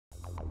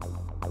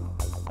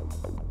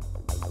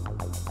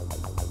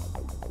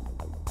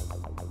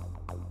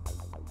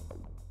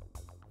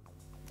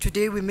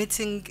Today we're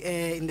meeting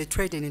in the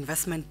Trade and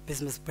Investment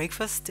Business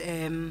Breakfast,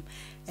 and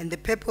the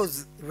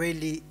purpose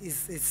really is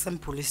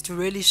simple, is to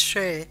really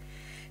share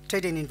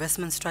trade and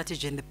investment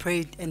strategy and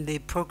the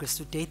progress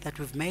to date that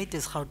we've made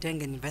as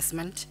Gauteng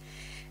Investment.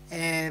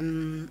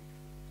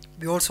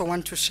 We also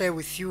want to share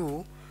with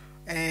you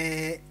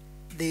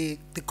the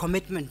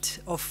commitment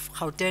of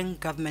Gauteng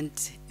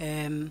government,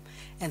 and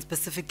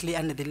specifically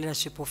under the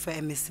leadership of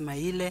MEC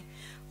Maile,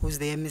 who's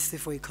the MEC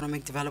for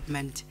Economic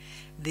Development,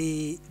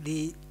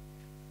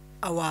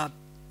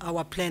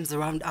 our plans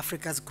around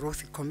Africa's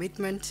growth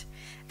commitment.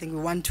 I think we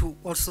want to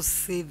also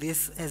see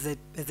this as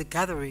a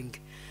gathering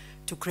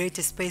to create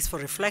a space for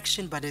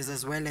reflection, but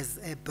as well as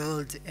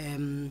build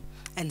and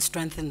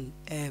strengthen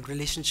a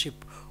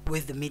relationship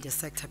with the media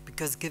sector,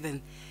 because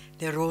given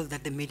the role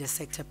that the media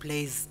sector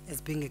plays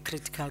as being a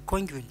critical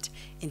conduit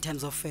in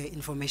terms of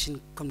information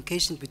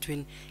communication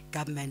between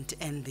government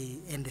and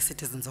the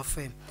citizens of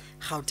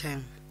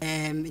Gauteng.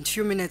 In a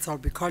few minutes I'll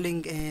be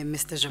calling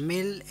Mr.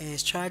 Jamil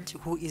Chad,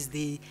 who is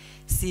the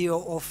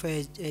CEO of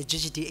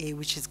GGDA,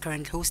 which is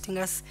currently hosting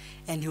us,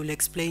 and he will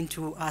explain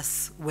to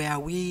us where are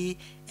we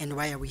and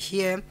why are we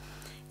here.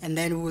 And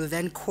then we will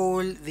then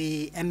call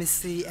the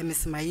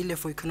MEC Maile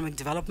for Economic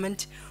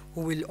Development,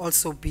 who will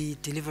also be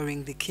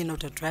delivering the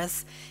keynote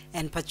address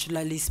and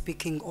particularly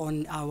speaking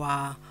on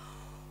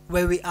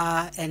where we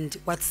are and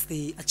what's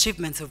the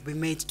achievements have been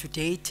made to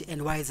date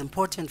and why it's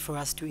important for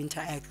us to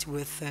interact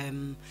with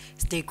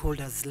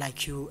stakeholders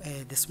like you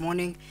this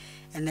morning.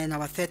 And then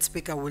our third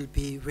speaker will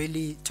be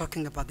really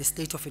talking about the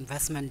state of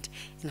investment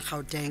in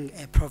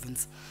Gauteng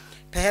province.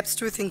 Perhaps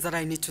two things that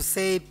I need to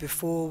say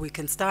before we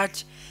can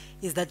start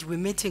is that we're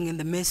meeting in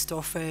the midst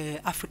of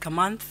Africa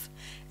Month.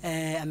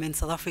 I mean,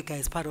 South Africa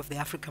is part of the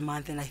Africa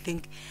Month, and I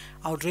think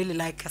I would really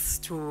like us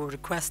to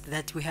request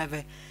that we have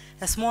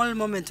a small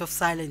moment of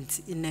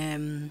silence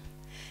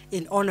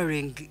in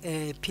honoring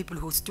people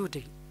who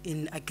stood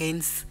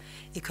against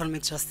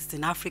economic justice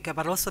in Africa.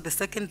 But also the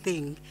second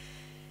thing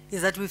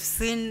is that we've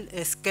seen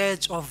a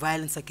scourge of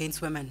violence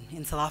against women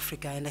in South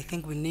Africa, and I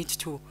think we need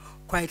to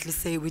quietly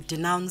say we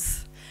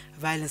denounce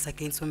violence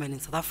against women in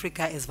South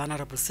Africa as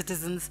vulnerable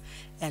citizens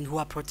and who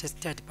are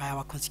protected by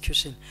our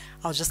constitution.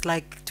 I'll just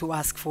like to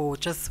ask for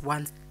just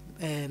one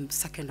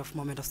second of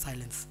moment of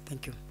silence.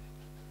 Thank you.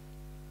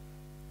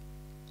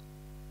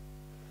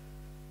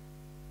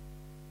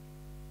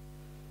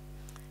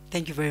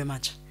 Thank you very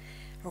much.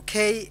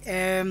 Okay,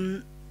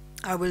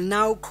 I will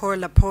now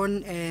call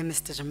upon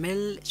Mr.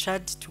 Jamil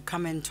Chad to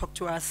come and talk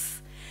to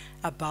us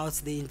about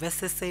the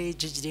InvestSA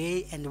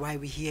GGDA and why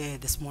we're here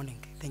this morning.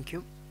 Thank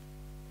you.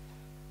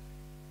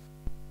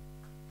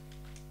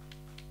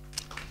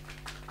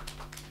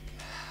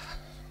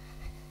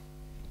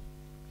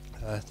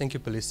 Thank you,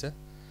 Pelissa.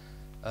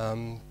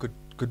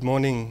 Good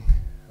morning,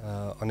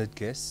 honored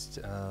guests.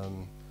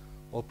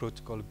 All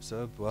protocol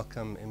observed.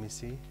 Welcome,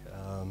 MEC,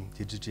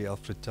 DGG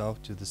Alfred Tau,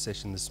 to the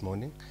session this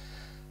morning.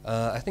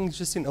 I think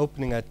just in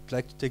opening, I'd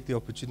like to take the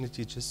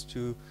opportunity just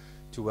to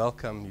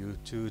welcome you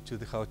to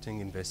the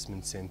Gauteng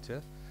Investment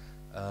Center,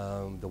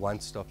 the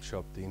one-stop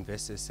shop, the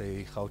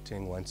InvestSA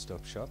Gauteng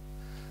One-Stop-Shop.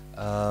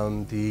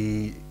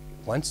 The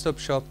one-stop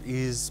shop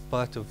is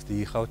part of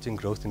the Gauteng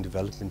Growth and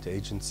Development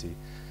Agency.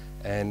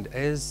 And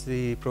as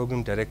the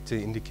program director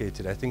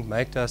indicated, I think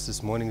my task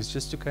this morning is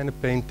just to kind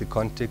of paint the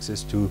context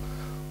as to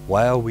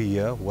why are we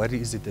here, what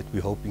is it that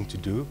we're hoping to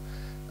do,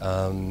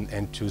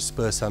 and to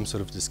spur some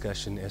sort of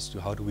discussion as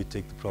to how do we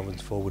take the province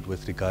forward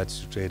with regards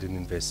to trade and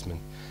investment.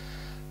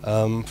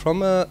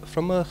 From a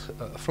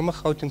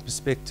Gauteng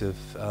perspective,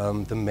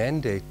 the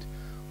mandate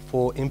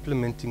for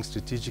implementing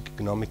strategic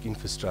economic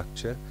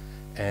infrastructure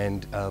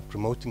and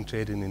promoting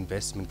trade and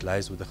investment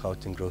lies with the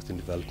Gauteng Growth and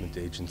Development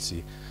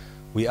Agency.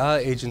 We are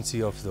an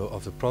agency of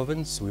the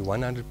province. We're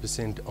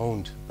 100%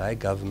 owned by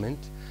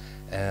government,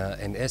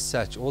 and as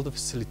such, all the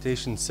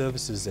facilitation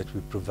services that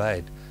we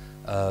provide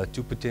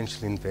to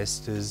potential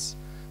investors,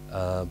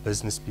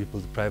 business people,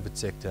 the private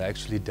sector, are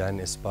actually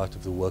done as part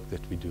of the work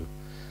that we do.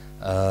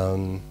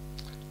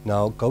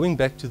 Now, going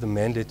back to the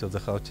mandate of the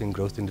Gauteng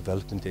Growth and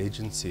Development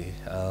Agency,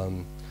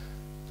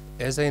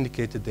 as I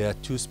indicated, there are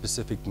two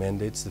specific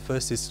mandates. The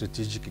first is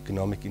strategic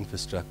economic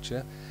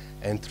infrastructure.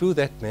 And through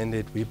that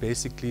mandate, we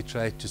basically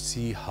try to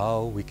see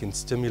how we can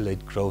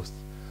stimulate growth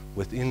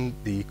within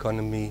the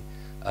economy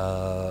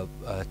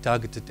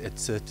targeted at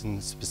certain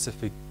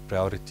specific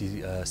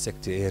priority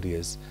sector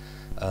areas.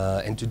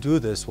 And to do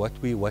this, what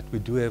we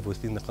do have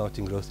within the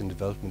Gauteng Growth and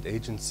Development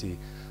Agency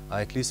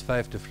are at least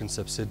 5 different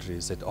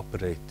subsidiaries that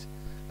operate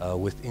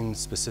within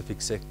specific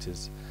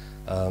sectors.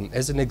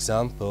 As an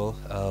example,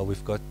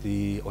 we've got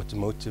the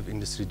Automotive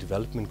Industry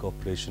Development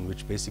Corporation,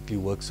 which basically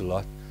works a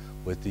lot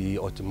with the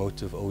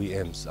automotive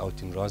OEMs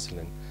out in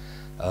Roslyn.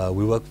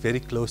 We work very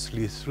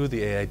closely through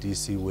the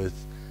AIDC with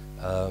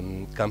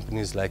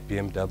companies like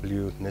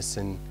BMW,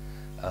 Nissan,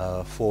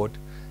 Ford,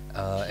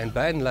 and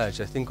by and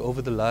large, I think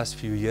over the last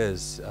few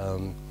years,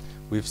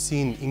 we've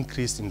seen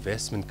increased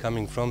investment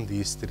coming from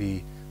these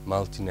three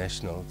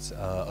multinationals.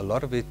 A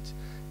lot of it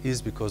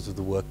is because of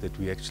the work that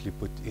we actually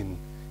put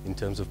in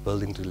terms of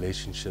building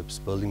relationships,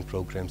 building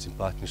programs in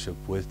partnership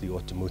with the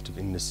automotive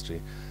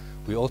industry.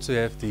 We also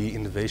have the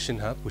Innovation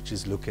Hub, which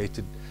is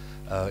located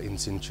in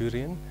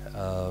Centurion,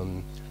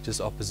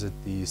 just opposite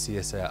the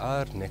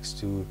CSIR, next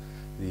to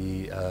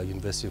the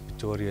University of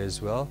Pretoria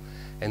as well.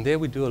 And there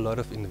we do a lot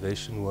of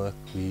innovation work.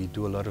 We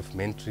do a lot of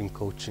mentoring,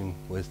 coaching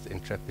with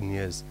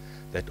entrepreneurs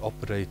that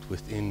operate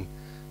within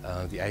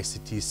the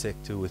ICT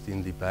sector,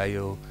 within the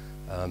bio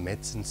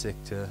medicine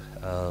sector.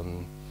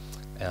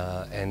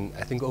 And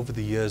I think over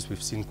the years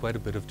we've seen quite a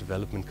bit of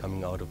development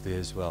coming out of there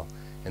as well.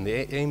 And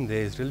the aim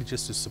there is really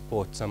just to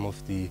support some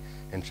of the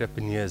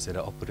entrepreneurs that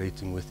are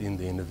operating within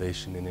the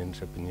innovation and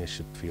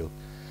entrepreneurship field.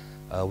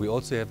 We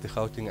also have the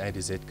Gauteng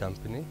IDZ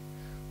company,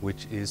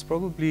 which is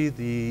probably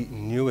the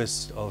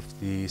newest of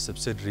the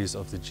subsidiaries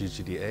of the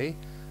GGDA,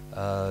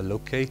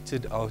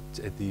 located out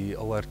at the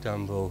OR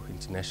Tambo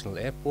International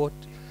Airport.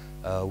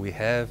 We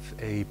have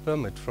a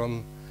permit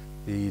from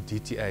the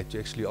DTI to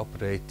actually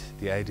operate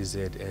the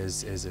IDZ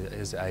as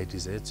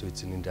IDZ, so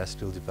it's an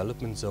industrial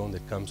development zone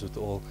that comes with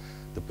all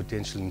the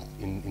potential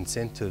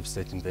incentives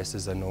that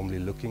investors are normally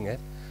looking at.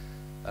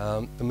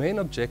 The main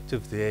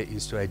objective there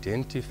is to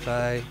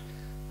identify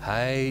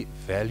high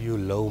value,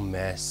 low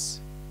mass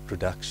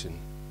production.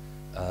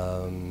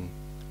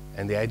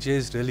 And the idea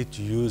is really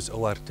to use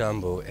OR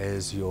Tambo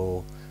as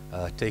your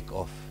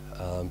takeoff,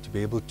 to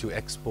be able to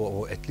export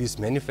or at least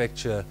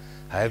manufacture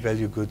high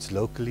value goods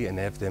locally and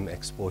have them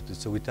exported.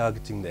 So we're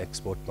targeting the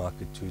export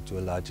market to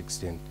a large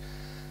extent.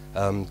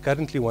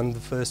 Currently, one of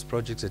the first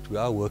projects that we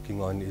are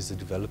working on is the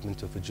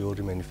development of a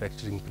jewelry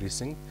manufacturing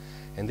precinct.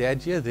 And the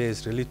idea there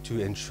is really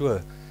to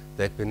ensure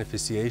that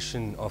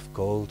beneficiation of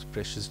gold,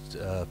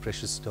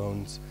 precious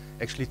stones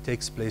actually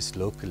takes place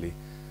locally.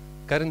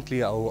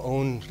 Currently, our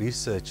own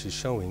research is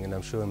showing, and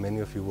I'm sure many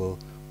of you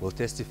will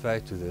testify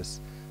to this,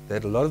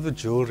 that a lot of the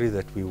jewelry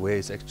that we wear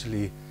is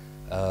actually,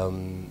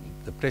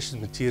 the precious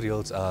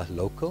materials are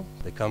local.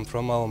 They come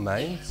from our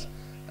mines,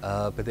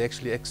 but they're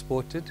actually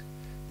exported.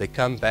 They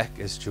come back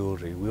as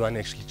jewelry. We want to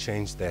actually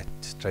change that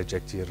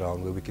trajectory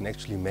around, where we can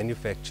actually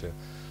manufacture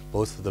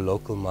both for the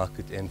local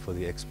market and for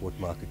the export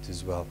market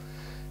as well.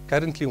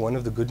 Currently, one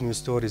of the good news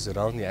stories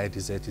around the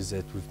IDZ is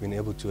that we've been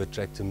able to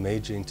attract a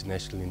major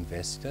international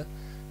investor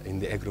in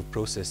the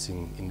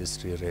agro-processing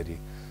industry already.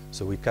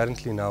 So we're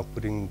currently now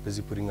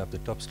busy putting up the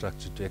top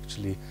structure to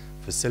actually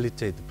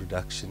facilitate the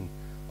production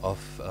of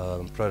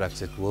products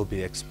that will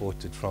be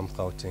exported from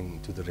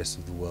Gauteng to the rest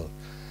of the world.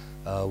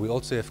 We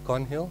also have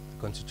Conhill,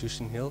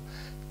 Constitution Hill.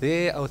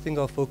 There, I think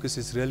our focus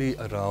is really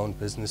around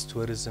business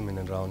tourism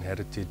and around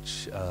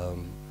heritage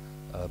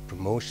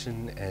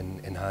promotion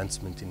and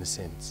enhancement in a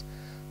sense.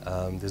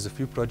 There's a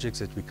few projects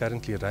that we're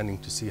currently running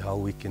to see how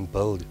we can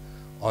build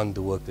on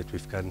the work that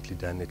we've currently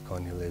done at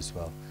Conhill as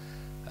well.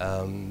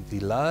 The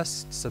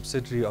last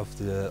subsidiary of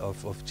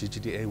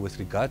GGDA with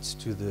regards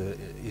to the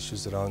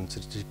issues around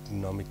strategic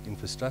economic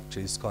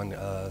infrastructure is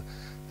the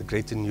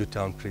Greater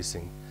Newtown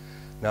Precinct.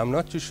 Now, I'm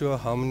not too sure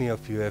how many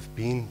of you have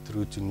been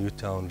through to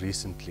Newtown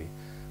recently,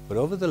 but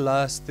over the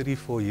last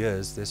 3-4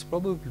 years, there's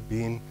probably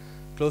been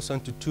close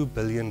on to 2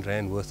 billion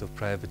rand worth of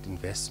private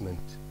investment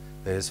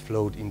that has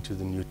flowed into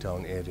the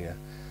Newtown area.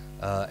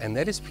 And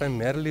that is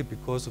primarily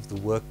because of the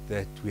work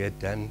that we had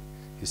done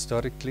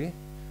historically,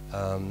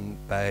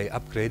 by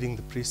upgrading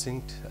the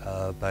precinct,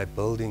 by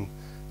building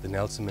the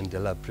Nelson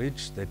Mandela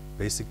Bridge that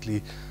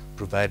basically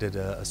provided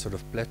a sort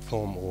of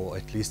platform, or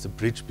at least a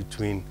bridge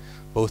between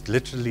both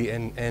literally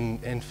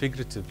and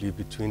figuratively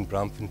between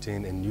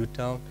Braamfontein and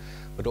Newtown,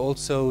 but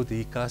also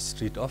the Cass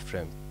Street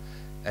off-ramp.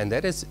 And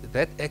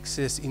that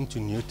access into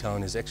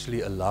Newtown has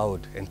actually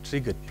allowed and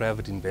triggered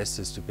private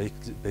investors to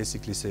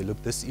basically say,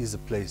 look, this is a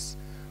place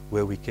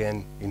where we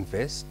can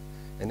invest.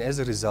 And as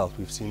a result,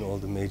 we've seen all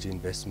the major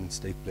investments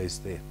take place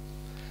there.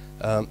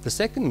 The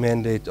second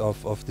mandate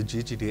of the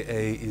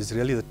GGDA is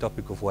really the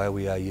topic of why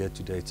we are here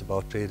today. It's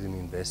about trade and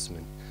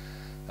investment.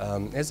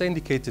 As I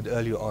indicated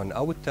earlier on,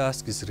 our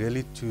task is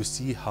really to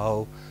see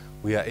how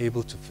we are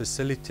able to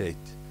facilitate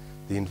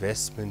the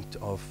investment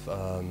of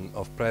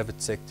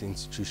private sector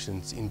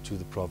institutions into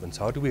the province.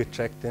 How do we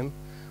attract them?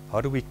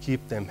 How do we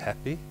keep them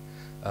happy?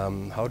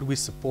 How do we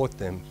support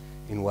them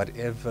in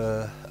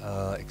whatever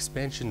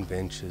expansion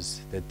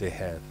ventures that they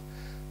have?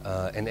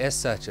 And as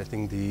such, I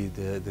think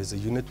there's a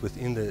unit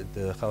within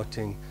the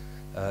Gauteng,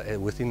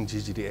 within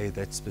GGDA,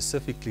 that's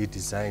specifically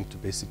designed to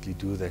basically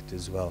do that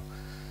as well.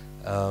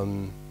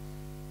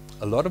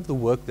 A lot of the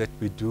work that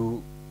we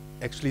do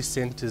actually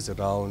centers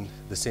around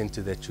the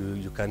center that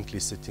you're currently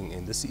sitting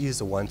in. This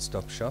is a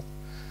one-stop shop.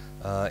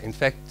 In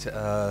fact,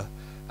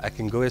 I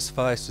can go as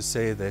far as to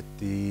say that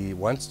the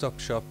one-stop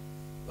shop,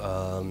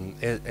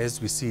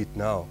 as we see it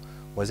now,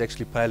 was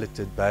actually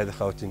piloted by the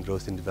Gauteng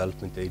Growth and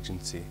Development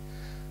Agency.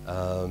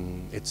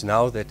 It's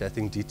now that I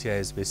think DTI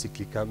has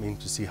basically come in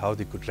to see how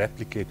they could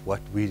replicate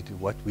what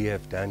we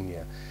have done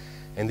here.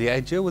 And the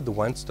idea with the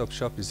one-stop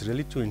shop is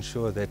really to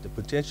ensure that a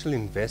potential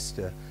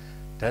investor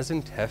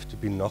doesn't have to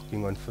be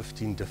knocking on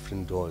 15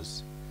 different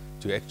doors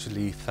to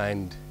actually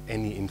find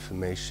any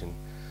information.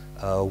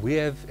 We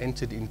have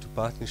entered into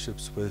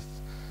partnerships with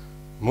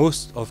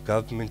most of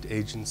government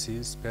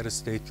agencies,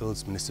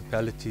 parastatals,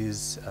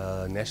 municipalities,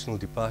 national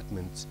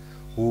departments,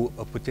 who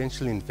a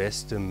potential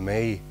investor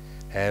may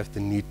have the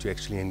need to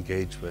actually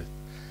engage with.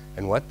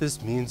 And what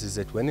this means is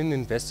that when an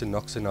investor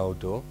knocks on our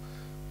door,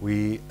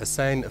 we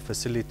assign a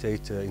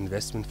facilitator,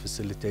 investment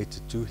facilitator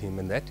to him,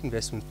 and that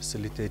investment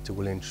facilitator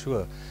will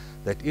ensure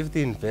that if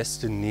the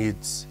investor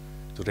needs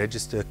to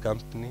register a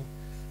company,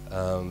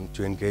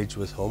 to engage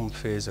with home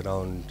affairs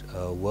around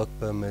work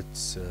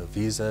permits,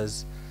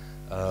 visas,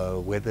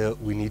 whether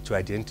we need to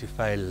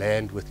identify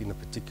land within a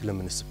particular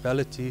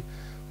municipality,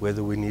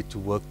 whether we need to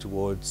work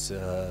towards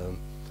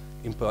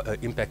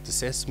impact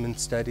assessment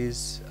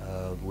studies,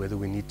 whether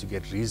we need to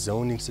get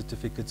rezoning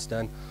certificates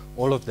done,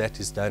 all of that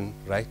is done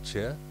right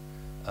here,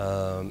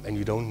 and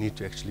you don't need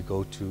to actually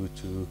go to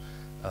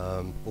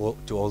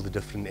all the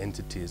different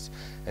entities.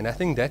 And I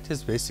think that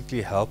has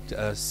basically helped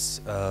us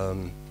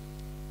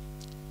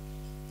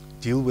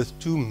deal with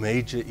two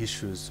major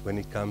issues when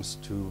it comes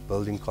to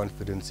building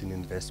confidence in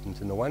investment.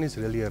 And the one is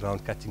really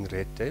around cutting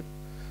red tape,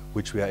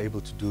 which we are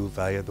able to do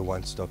via the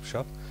one-stop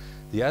shop.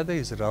 The other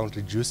is around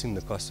reducing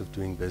the cost of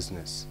doing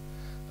business.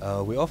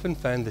 We often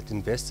find that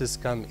investors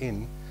come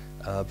in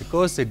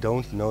because they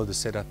don't know the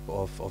setup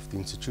of the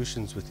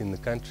institutions within the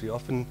country,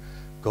 often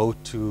go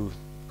to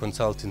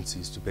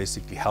consultancies to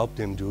basically help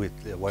them do it,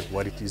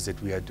 what it is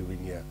that we are doing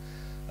here.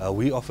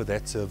 We offer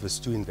that service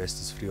to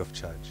investors free of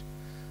charge.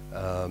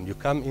 You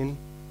come in,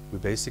 we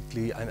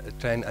basically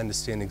try and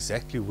understand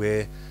exactly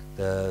where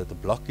the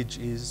blockage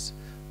is,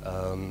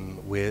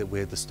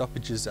 where the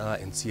stoppages are,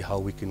 and see how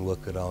we can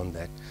work around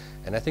that.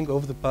 And I think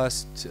over the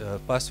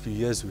past few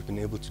years we've been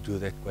able to do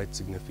that quite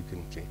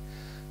significantly.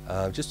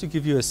 Just to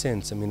give you a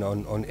sense, I mean,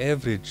 on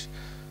average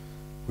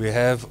we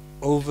have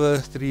over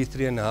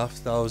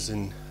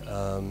 3,500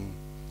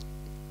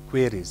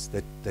 queries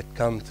that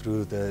come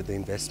through the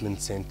investment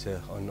center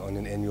on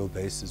an annual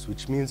basis,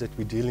 which means that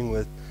we're dealing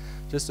with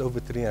just over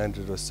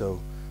 300 or so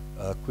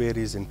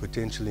queries and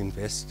potential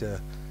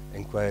investor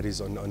inquiries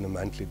on a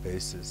monthly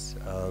basis.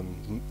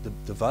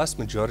 The vast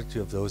majority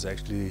of those are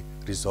actually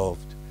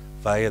resolved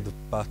via the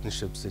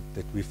partnerships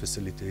that we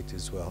facilitate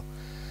as well.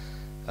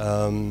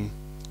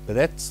 But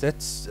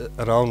that's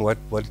around what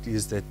it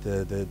is that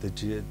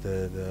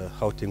the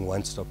Gauteng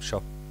One-Stop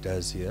Shop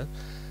does here.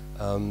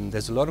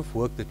 There's a lot of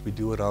work that we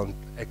do around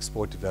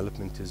export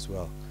development as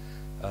well.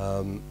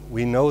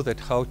 We know that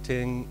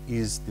Gauteng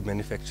is the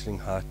manufacturing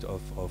heart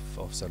of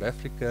South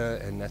Africa,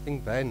 and I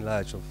think by and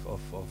large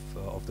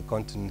of the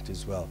continent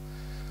as well.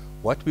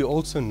 What we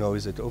also know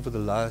is that over the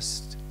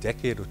last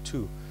decade or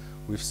two,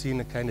 we've seen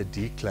a kind of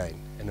decline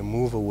and a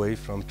move away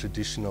from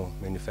traditional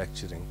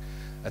manufacturing.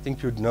 I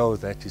think you'd know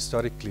that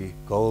historically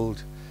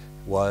gold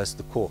was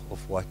the core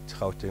of what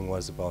Gauteng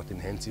was about,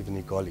 and hence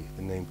even Igoli,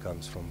 the name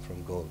comes from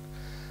gold.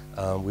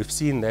 We've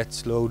seen that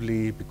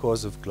slowly,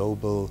 because of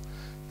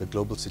the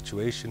global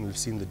situation, we've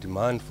seen the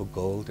demand for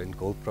gold and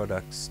gold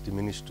products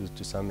diminish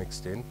to some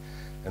extent.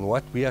 And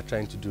what we are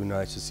trying to do now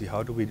is to see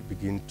how do we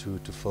begin to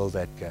fill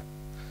that gap.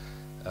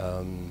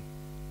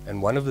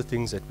 And one of the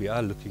things that we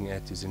are looking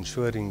at is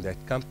ensuring that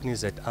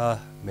companies that are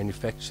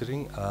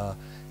manufacturing are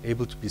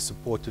able to be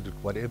supported with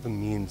whatever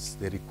means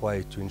they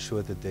require to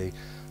ensure that they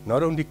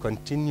not only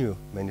continue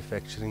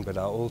manufacturing but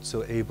are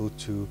also able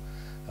to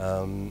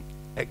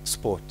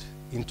export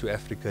into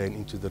Africa and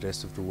into the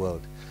rest of the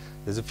world.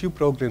 There's a few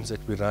programs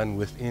that we run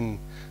within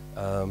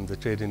the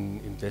Trade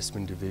and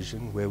Investment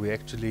Division where we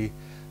actually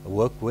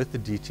work with the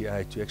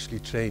DTI to actually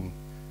train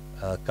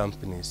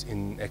companies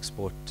in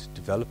export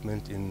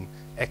development, in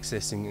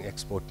accessing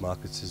export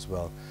markets as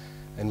well.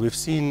 And we've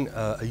seen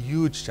a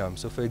huge jump.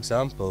 So for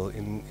example,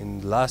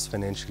 in the last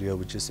financial year,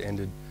 which just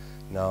ended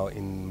now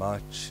in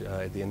March,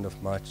 at the end of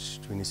March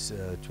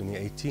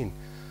 2018,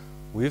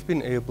 we've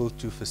been able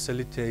to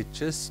facilitate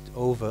just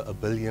over R1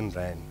 billion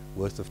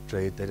worth of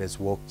trade that has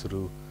walked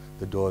through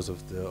the doors of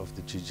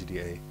the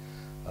GGDA.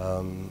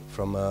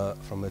 From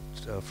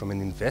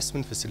an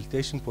investment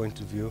facilitation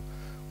point of view,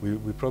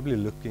 we're probably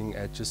looking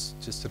at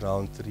just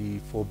around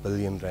R3–4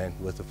 billion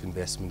worth of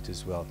investment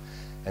as well.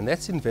 And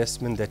that's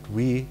investment that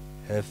we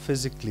have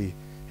physically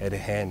had a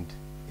hand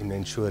in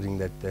ensuring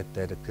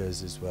that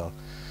occurs as well.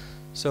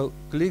 So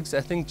colleagues,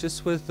 I think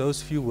just with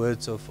those few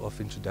words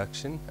of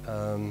introduction,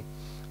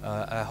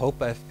 I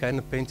hope I've kind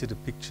of painted a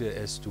picture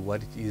as to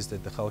what it is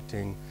that the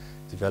Gauteng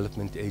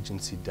Development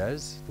Agency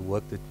does, the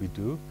work that we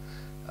do.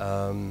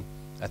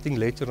 I think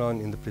later on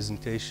in the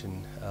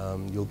presentation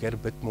you'll get a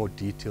bit more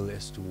detail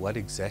as to what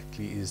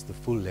exactly is the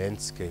full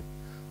landscape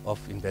of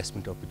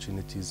investment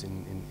opportunities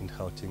in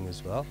Gauteng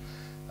as well.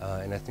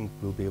 And I think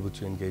we'll be able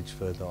to engage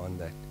further on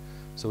that.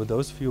 So with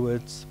those few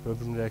words,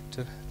 Program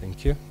Director,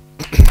 thank you.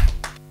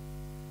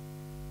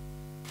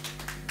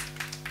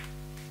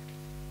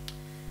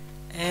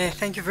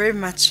 Thank you very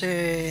much,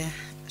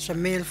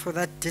 Shamil, for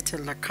that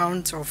detailed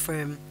account of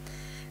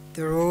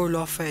the role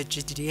of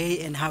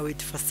GGDA and how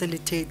it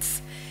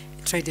facilitates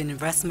trade and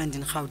investment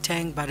in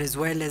Gauteng, but as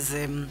well as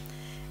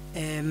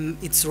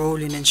its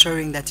role in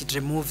ensuring that it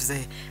removes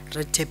the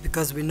red tape,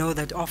 because we know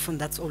that often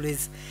that's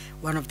always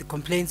one of the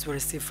complaints we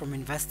receive from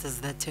investors,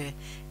 that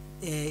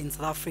in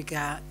South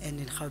Africa and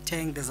in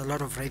Gauteng there's a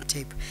lot of red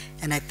tape,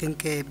 and I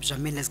think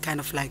Jamil has kind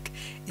of like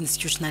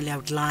institutionally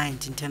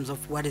outlined in terms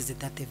of what is it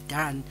that they've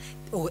done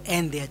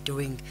and they are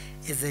doing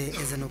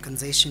as an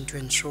organization to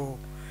ensure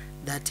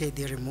that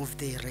they remove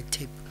the red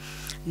tape.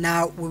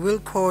 Now we will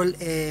call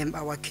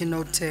our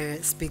keynote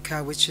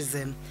speaker, which is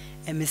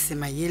MSc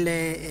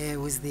Mayile,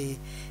 who is the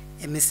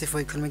MSc for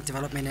Economic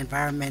Development,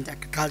 Environment,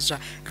 Agriculture,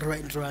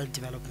 and Rural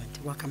Development.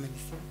 Welcome,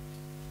 MSc.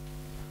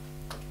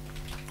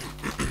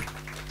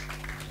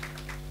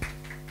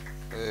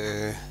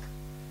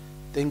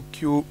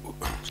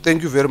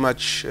 Thank you very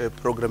much,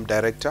 Program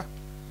Director.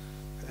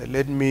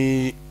 Let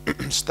me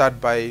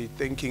start by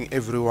thanking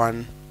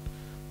everyone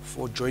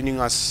for joining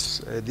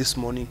us this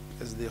morning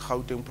as the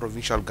Gauteng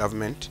Provincial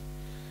Government.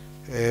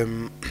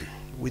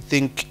 We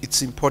think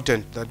it's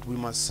important that we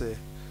must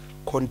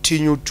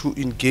continue to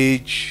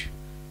engage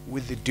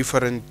with the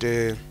different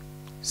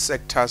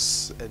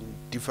sectors and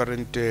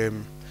different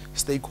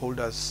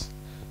stakeholders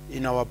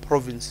in our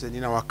province and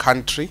in our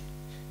country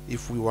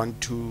if we want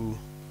to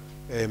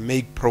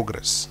make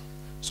progress.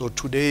 So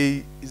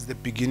today is the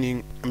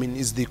beginning,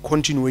 is the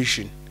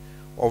continuation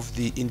of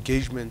the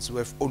engagements we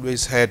have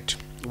always had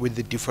with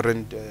the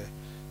different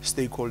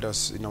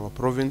stakeholders in our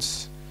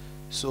province.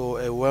 So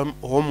a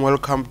warm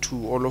welcome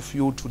to all of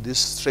you to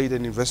this trade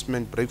and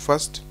investment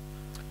breakfast.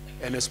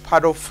 And as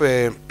part of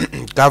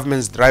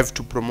government's drive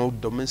to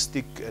promote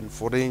domestic and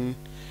foreign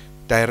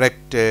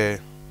direct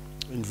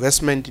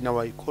investment in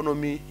our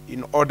economy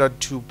in order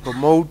to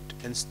promote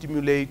and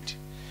stimulate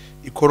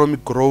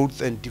economic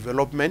growth and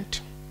development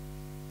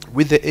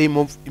with the aim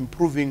of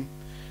improving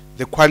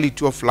the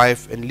quality of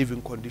life and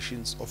living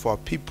conditions of our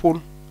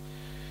people.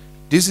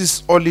 This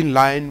is all in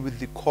line with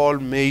the call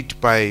made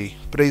by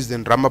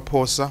President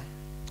Ramaphosa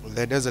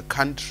that as a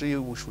country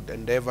we should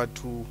endeavor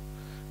to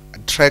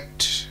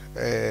attract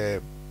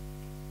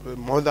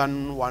more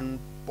than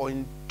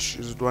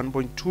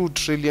 1.2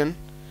 trillion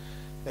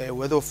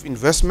worth of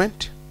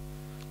investment,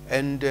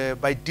 and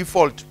by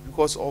default,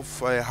 because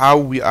of how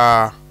we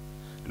are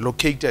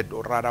located,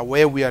 or rather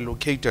where we are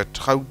located,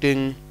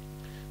 Gauteng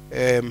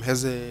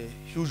has a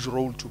huge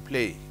role to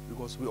play,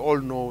 because we all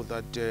know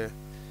that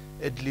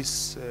at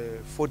least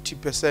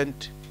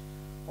 40%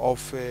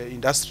 of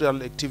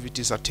industrial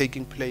activities are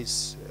taking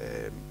place,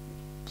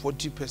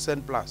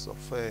 40% plus of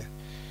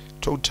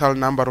total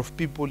number of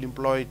people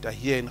employed are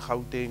here in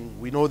Gauteng.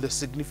 We know the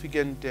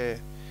significant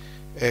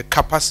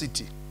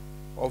capacity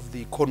of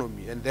the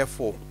economy, and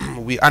therefore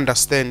we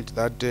understand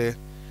that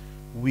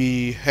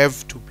we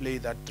have to play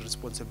that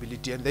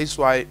responsibility, and that's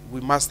why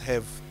we must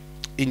have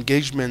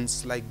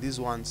engagements like these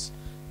ones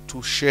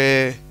to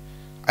share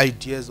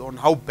ideas on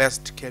how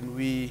best can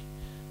we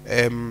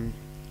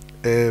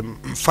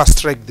fast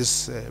track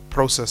this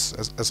process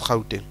as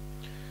Gauteng.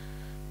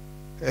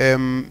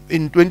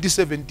 In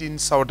 2017,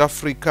 South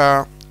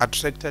Africa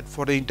attracted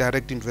foreign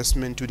direct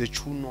investment to the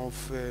tune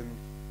of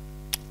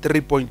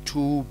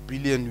 3.2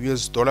 billion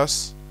US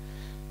dollars,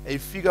 a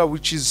figure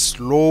which is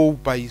low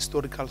by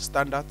historical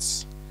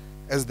standards,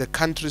 as the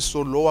country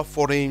saw lower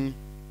foreign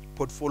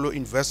portfolio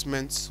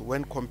investments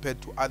when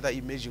compared to other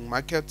emerging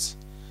markets.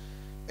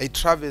 A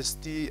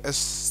travesty, as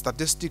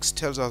statistics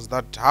tells us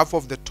that half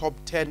of the top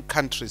 10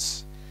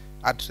 countries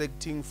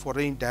attracting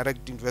foreign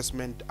direct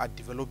investment are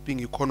developing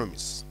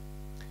economies.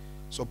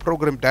 So,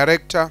 Program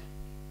Director,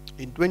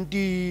 in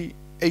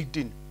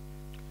 2018,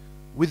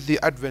 with the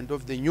advent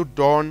of the new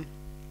dawn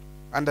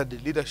under the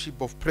leadership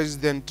of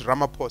President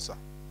Ramaphosa,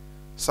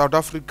 South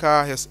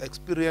Africa has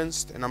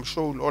experienced, and I'm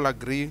sure we'll all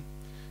agree,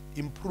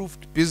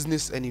 improved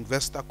business and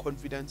investor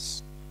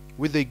confidence,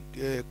 with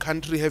the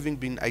country having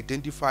been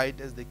identified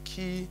as the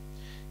key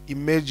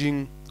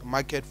emerging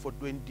market for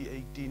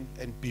 2018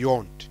 and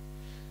beyond.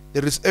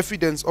 There is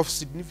evidence of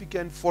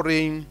significant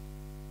foreign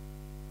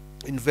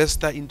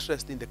investor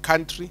interest in the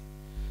country,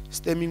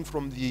 stemming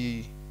from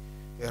the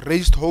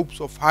raised hopes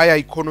of higher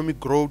economic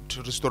growth,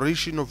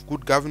 restoration of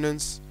good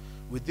governance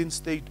within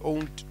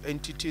state-owned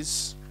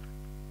entities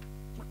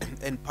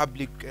and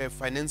public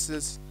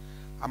finances,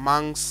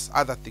 amongst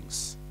other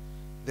things.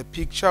 The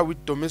picture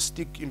with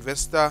domestic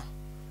investors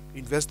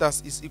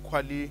is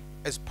equally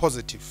as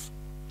positive.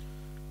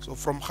 So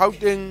from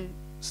Gauteng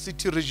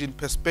city region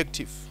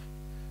perspective,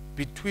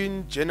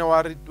 between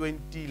January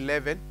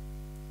 2011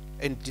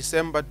 and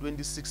December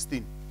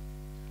 2016,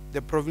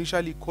 the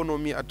provincial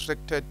economy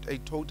attracted a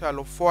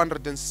total of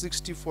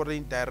 460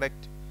 foreign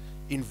direct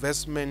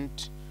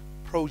investment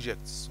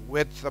projects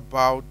worth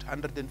about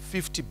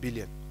 150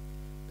 billion.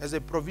 As a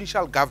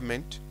provincial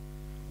government,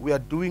 we are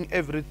doing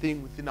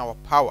everything within our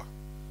power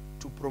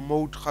to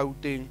promote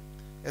Gauteng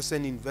as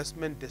an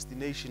investment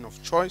destination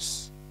of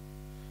choice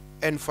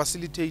and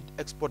facilitate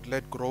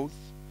export-led growth.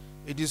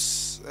 It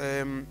is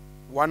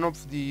one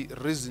of the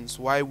reasons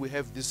why we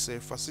have this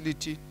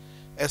facility,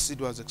 as it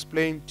was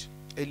explained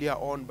earlier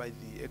on by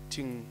the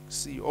acting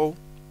CEO.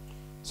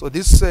 So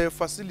this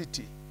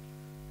facility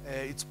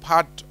It's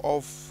part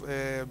of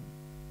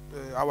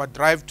our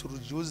drive to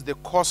reduce the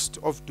cost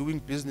of doing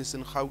business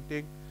in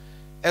Gauteng,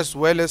 as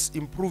well as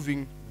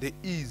improving the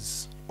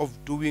ease of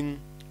doing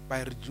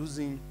by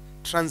reducing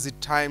transit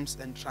times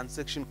and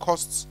transaction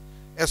costs,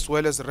 as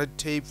well as red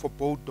tape for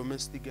both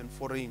domestic and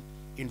foreign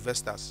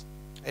investors.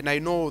 And I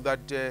know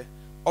that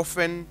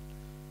often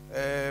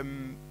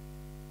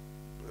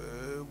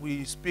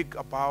we speak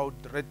about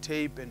red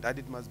tape and that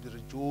it must be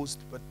reduced,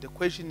 but the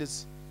question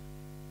is,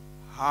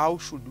 how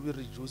should we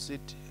reduce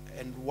it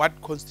and what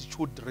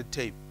constitutes red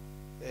tape?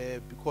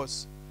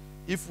 Because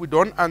if we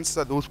don't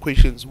answer those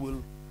questions,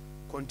 we'll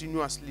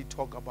continuously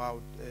talk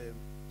about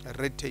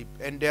red tape.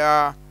 And there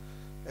are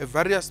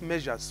various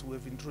measures we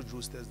have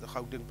introduced as the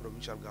Gauteng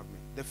Provincial Government.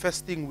 The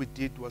first thing we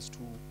did was to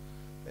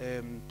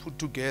put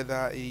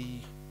together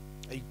a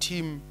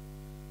team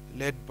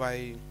led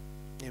by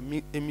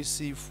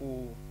MEC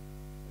for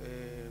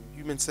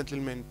Human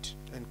Settlement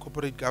and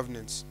Corporate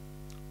Governance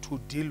to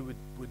deal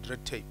with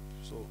red tape.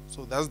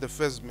 So that's the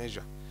first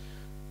measure.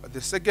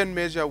 The second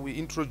measure we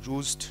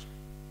introduced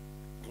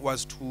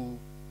was to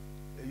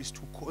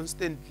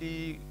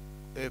constantly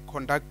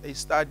conduct a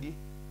study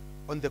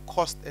on the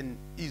cost and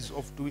ease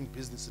of doing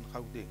business in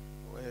Gauteng.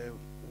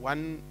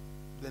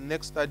 The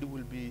next study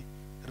will be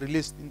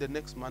released in the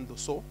next month or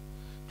so,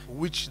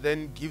 which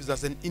then gives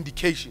us an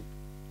indication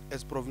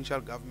as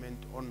provincial government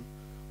on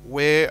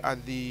where are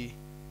the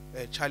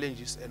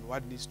challenges and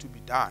what needs to be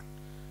done.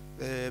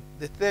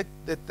 The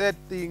third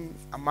thing,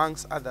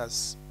 amongst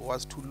others,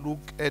 was to look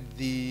at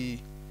the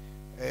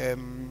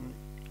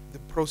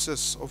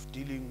process of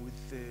dealing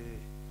with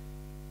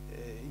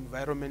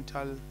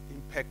environmental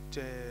impact,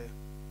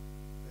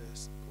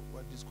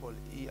 what is called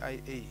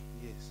EIA,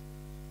 yes,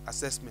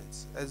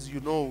 assessments. As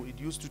you know, it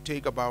used to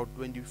take about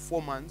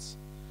 24 months,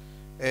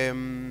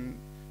 and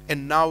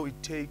now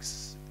it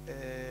takes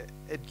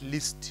at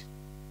least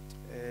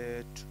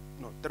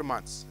 3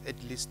 months, at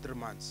least 3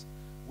 months.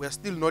 We are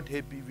still not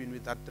happy even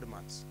with that 3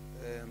 months,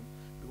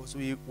 because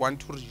we want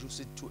to reduce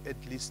it to at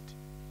least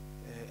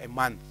a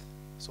month,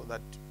 so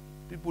that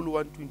people who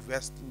want to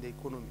invest in the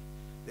economy,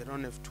 they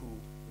don't have to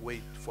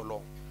wait for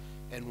long.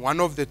 And one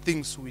of the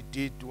things we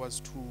did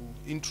was to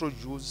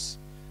introduce,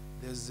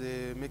 there's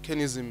a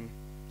mechanism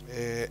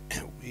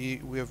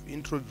we have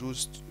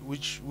introduced,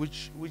 which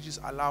is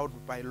allowed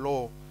by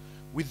law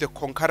with the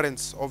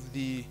concurrence of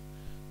the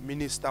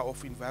Minister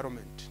of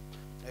Environment.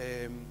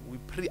 We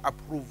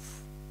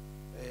pre-approve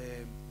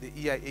the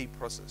EIA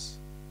process,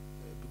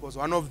 because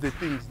one of the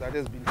things that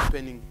has been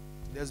happening,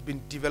 there's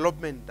been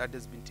development that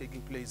has been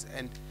taking place,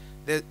 and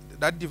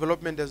that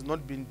development has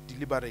not been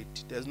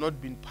deliberate. It has not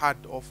been part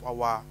of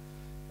our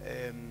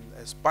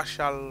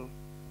spatial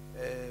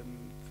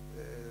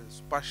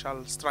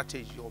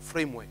strategy or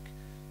framework.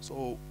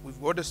 So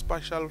we've got a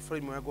spatial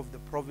framework of the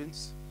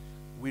province.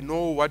 We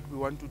know what we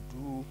want to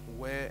do,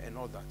 where, and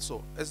all that.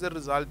 So as a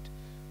result,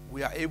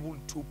 we are able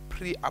to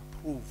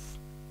pre-approve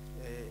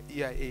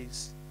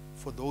EIAs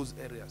for those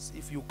areas.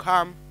 If you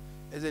come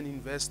as an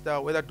investor,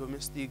 whether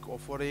domestic or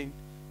foreign,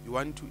 you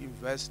want to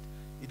invest,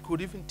 it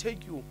could even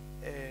take you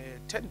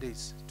 10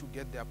 days to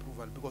get the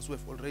approval, because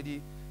we've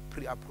already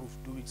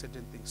pre-approved doing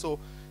certain things. So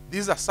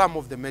these are some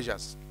of the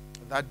measures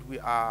that we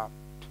are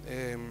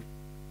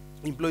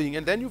employing.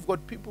 And then you've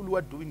got people who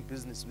are doing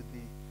business with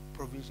the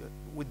provincial,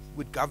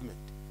 with government,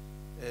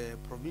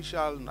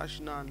 provincial,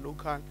 national,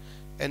 local,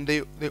 and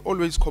they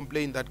always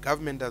complain that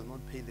government does not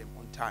pay them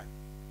on time.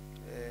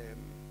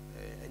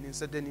 And in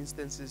certain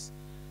instances,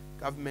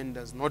 government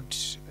does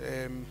not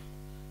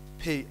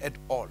pay at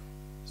all.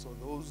 So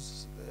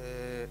those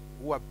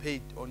who are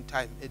paid on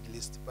time at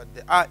least, but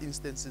there are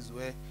instances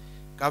where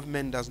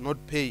government does not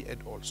pay at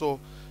all. So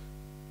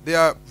there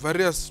are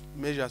various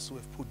measures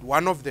we've put.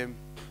 One of them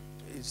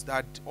is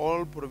that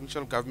all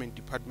provincial government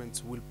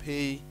departments will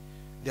pay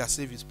their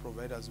service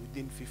providers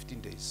within 15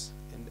 days.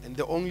 And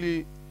the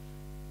only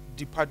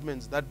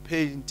departments that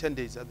pay in 10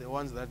 days are the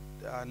ones that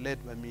are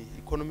led by me,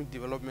 economic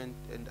development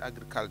and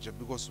agriculture,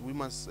 because we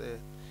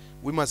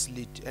must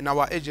lead. And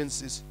our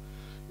agencies,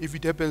 if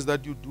it happens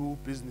that you do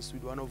business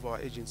with one of our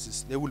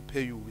agencies, they will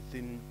pay you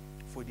within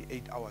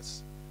 48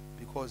 hours,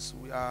 because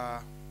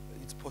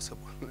it's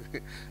possible.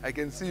 I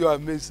can see you are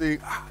saying,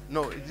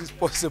 no, it is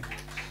possible.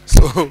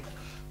 So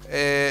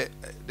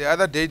the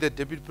other day, the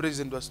Deputy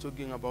President was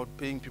talking about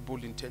paying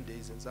people in 10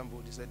 days, and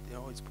somebody said,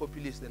 it's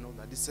populist and all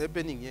that. It's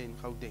happening here in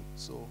Gauteng.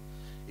 So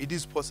it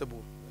is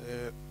possible.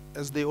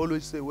 As they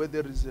always say, where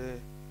there is a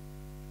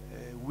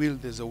will,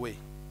 there's a way.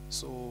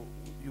 So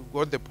you've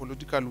got the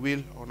political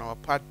will on our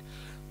part,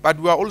 but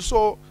we are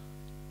also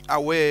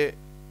aware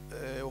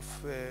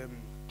of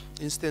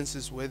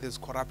instances where there's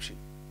corruption,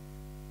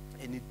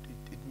 and it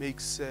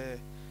makes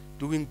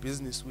doing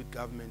business with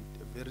government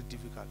very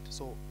difficult.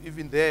 So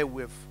even there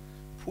we have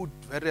put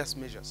various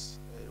measures.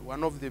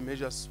 One of the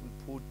measures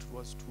we put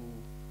was to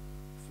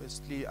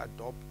firstly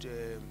adopt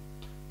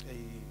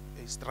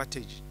a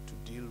strategy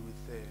to deal with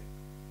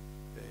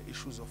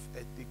issues of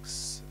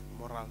ethics and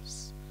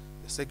morals.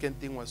 The second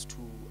thing was to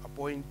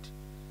appoint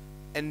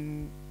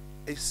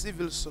a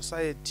civil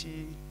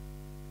society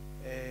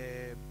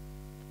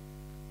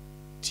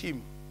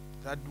team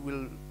that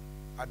will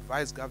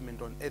advise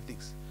government on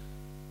ethics.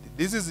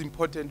 This is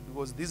important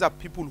because these are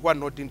people who are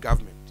not in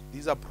government.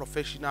 These are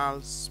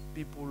professionals,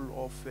 people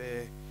of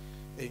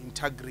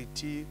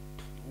integrity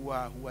who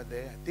are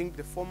there. I think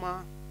the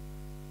former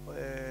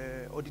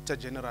Auditor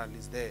General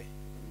is there,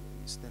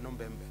 Mr.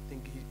 November.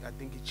 I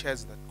think he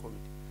chairs that committee.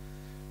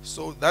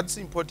 So that's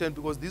important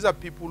because these are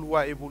people who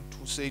are able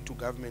to say to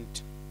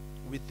government,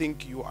 we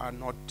think you are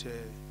not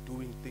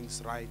doing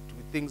things right.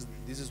 We think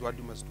this is what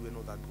you must do and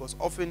all that. Because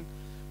often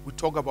we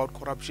talk about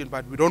corruption,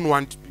 but we don't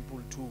want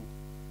people to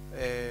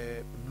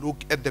look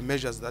at the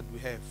measures that we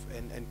have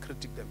and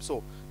critique them.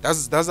 So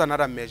that's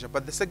another measure.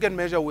 But the second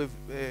measure we've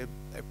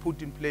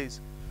put in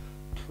place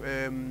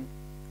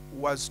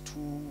was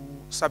to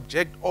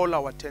subject all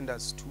our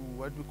tenders to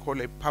what we call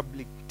a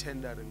public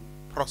tendering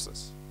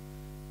process.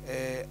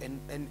 And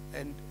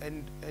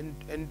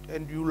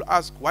you'll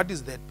ask, what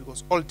is that?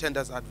 Because all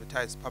tenders are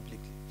advertised publicly.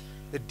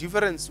 The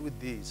difference with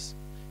this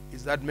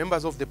is that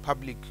members of the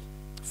public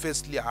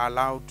firstly are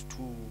allowed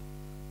to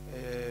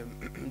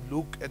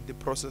look at the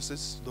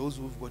processes, those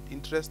who've got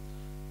interest,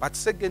 but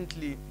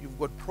secondly, you've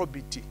got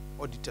probity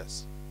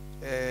auditors.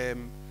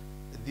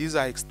 These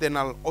are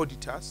external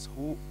auditors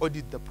who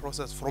audit the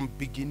process from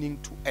beginning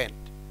to end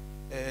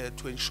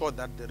to ensure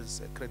that there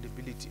is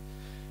credibility.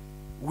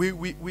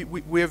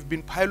 We have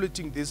been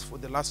piloting this for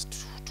the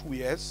last 2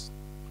 years.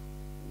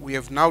 We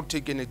have now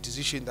taken a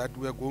decision that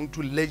we are going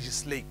to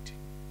legislate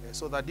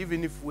so that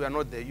even if we are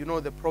not there, you know,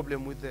 the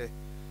problem with the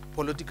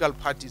political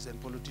parties and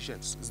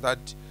politicians is that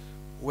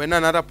when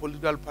another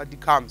political party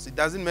comes, it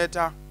doesn't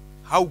matter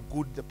how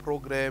good the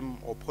program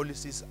or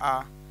policies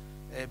are,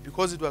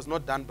 because it was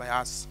not done by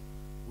us,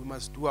 we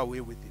must do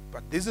away with it.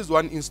 But this is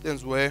one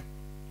instance where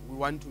we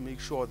want to make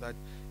sure that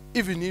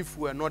even if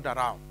we are not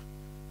around,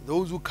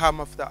 those who come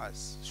after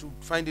us should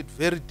find it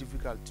very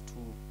difficult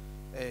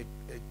to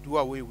do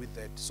away with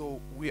that. So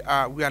we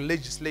are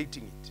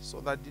legislating it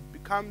so that it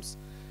becomes,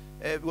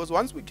 because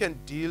once we can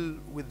deal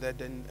with that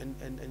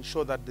and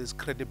ensure that there's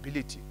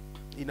credibility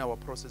in our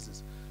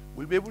processes,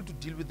 we'll be able to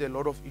deal with a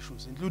lot of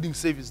issues, including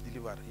service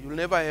delivery. You'll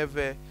never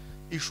have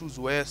issues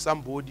where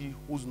somebody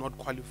who's not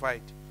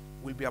qualified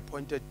will be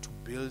appointed to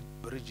build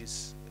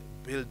bridges,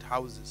 build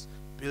houses,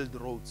 build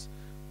roads,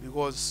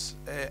 because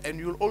and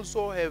you'll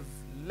also have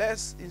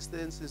less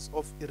instances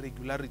of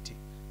irregularity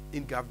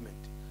in government.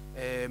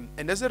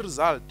 And as a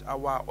result,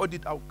 our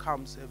audit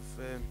outcomes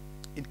have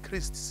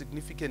increased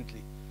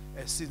significantly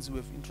since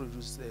we've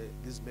introduced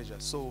these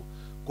measures. So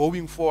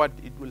going forward,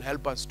 it will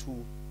help us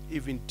to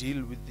even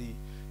deal with the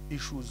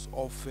issues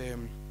of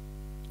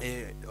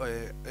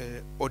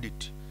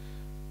audit.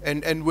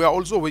 And we are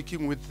also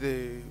working with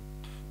the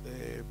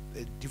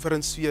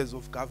different spheres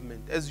of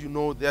government. As you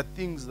know, there are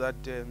things that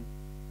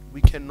we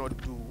cannot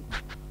do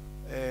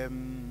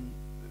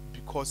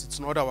because it's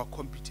not our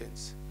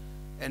competence.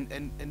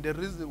 And there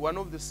is one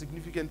of the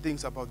significant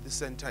things about this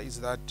center is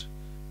that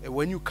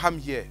when you come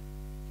here,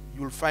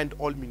 you'll find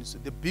all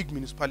the big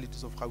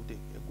municipalities of Gauteng,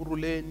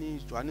 Ekurhuleni,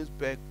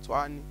 Johannesburg,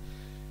 Tshwane.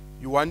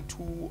 You want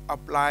to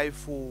apply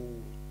for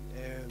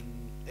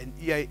an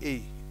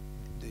EIA,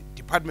 the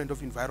Department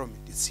of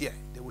Environment is here.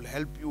 They will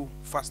help you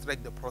fast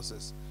track the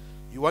process.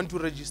 You want to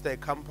register a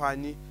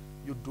company,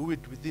 you do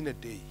it within a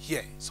day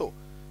here. So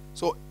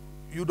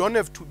you don't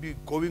have to be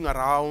going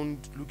around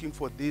looking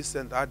for this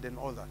and that and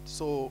all that.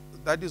 So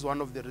that is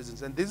one of the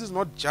reasons. And this is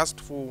not just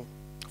for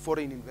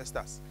foreign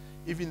investors,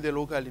 even the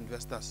local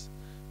investors.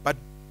 But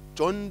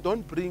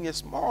don't bring a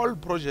small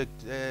project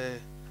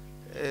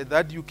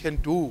that you can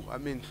do. I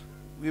mean,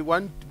 we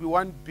want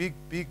big,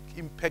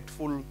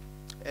 impactful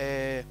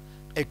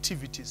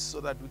activities so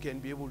that we can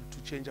be able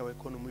to change our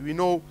economy. We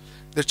know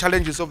the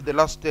challenges of the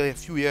last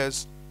few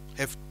years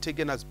have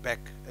taken us back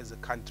as a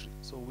country.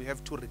 So we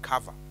have to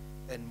recover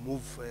and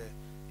move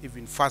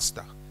even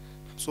faster.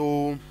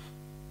 So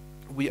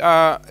we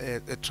are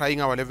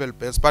trying our level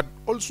best, but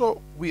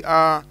also we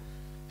are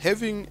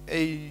having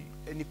an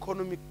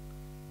economic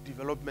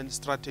development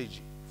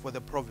strategy for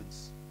the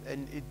province,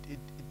 and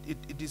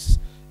it is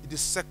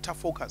sector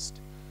focused.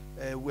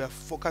 We are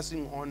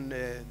focusing on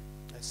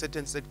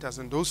certain sectors,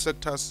 and those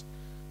sectors,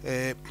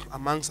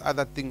 amongst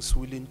other things,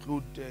 will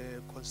include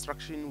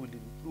construction, will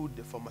include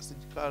the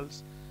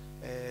pharmaceuticals,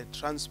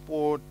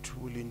 transport,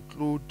 will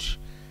include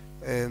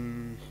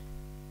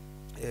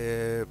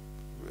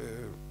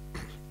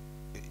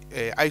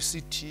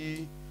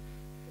ICT,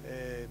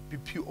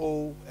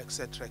 BPO,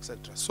 etc.,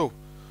 etc. So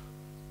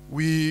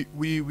we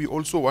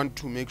also want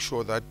to make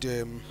sure that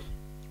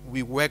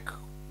we work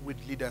with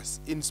leaders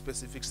in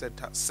specific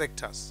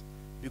sectors,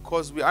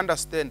 because we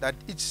understand that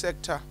each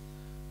sector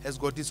has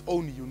got its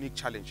own unique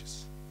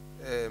challenges.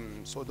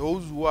 So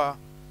those who are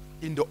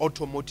in the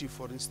automotive,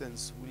 for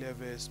instance, will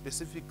have a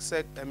specific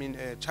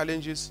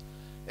challenges,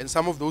 and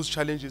some of those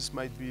challenges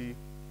might be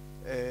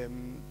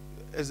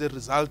as a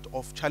result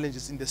of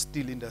challenges in the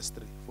steel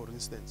industry, for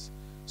instance.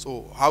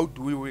 So how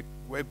do we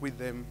work with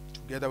them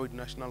together with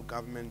national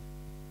government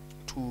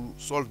to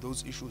solve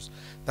those issues?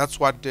 That's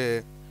what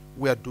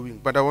we are doing.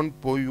 But I won't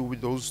bore you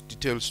with those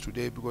details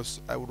today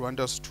because I would want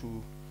us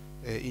to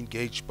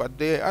engage. But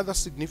the other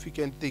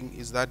significant thing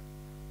is that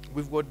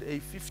we've got a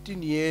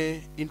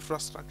 15-year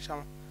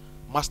infrastructure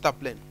master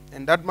plan,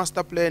 and that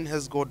master plan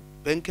has got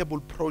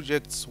bankable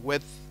projects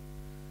worth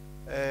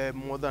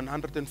more than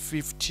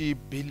 150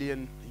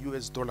 billion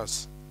US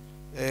dollars.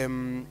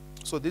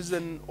 So this is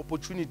an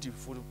opportunity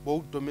for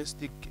both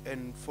domestic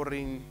and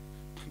foreign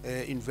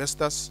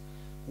investors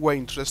who are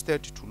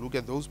interested to look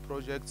at those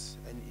projects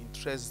and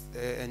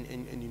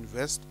and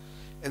invest.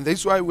 And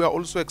that's why we are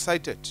also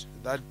excited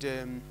that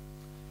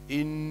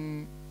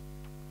in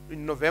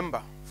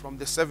November, from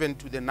the 7th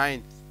to the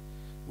 9th,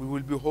 we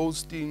will be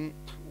hosting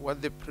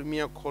what the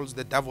Premier calls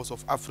the Davos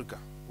of Africa,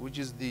 which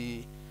is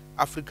the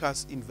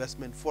Africa's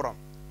Investment Forum.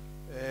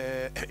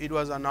 It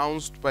was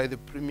announced by the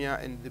Premier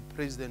and the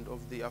President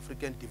of the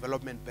African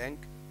Development Bank.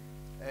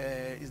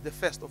 It's the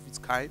first of its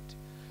kind.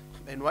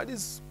 And what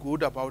is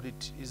good about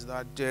it is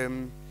that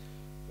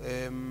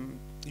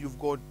you've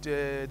got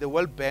the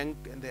World Bank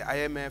and the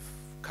IMF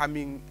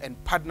coming and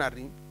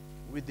partnering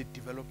with the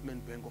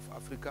Development Bank of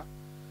Africa.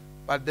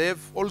 But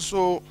they've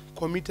also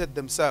committed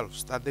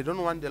themselves that they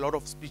don't want a lot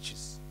of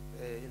speeches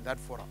in that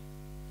forum.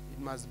 It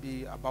must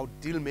be about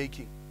deal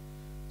making.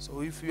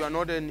 So if you are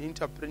not an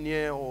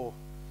entrepreneur or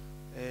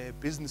a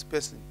business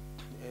person,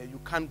 you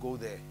can't go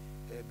there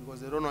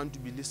because they don't want to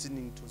be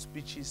listening to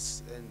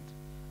speeches and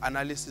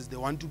analysis. They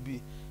want to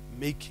be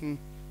making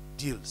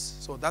deals.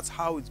 So that's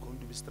how it's going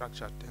to be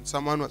structured. And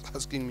someone was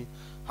asking me,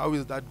 how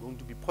is that going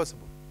to be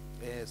possible?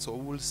 So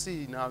we'll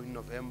see now in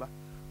November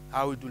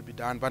how it will be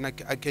done. But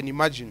I can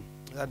imagine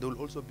that there will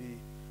also be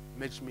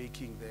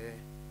matchmaking there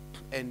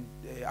and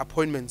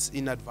appointments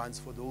in advance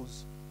for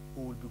those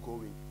who will be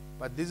going.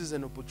 But this is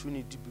an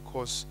opportunity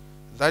because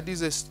that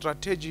is a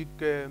strategic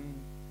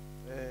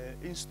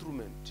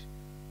instrument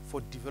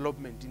for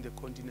development in the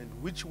continent,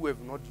 which we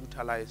have not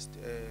utilized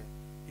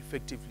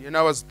effectively. And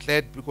I was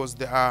glad because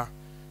there are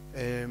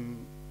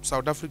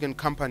South African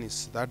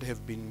companies that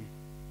have been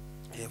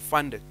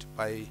funded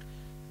by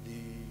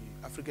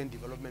the African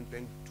Development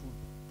Bank to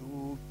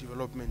do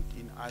development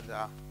in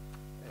other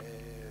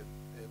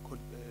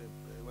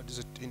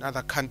in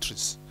other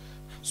countries.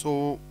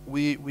 So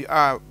we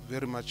are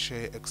very much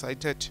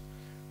excited,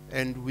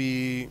 and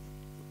we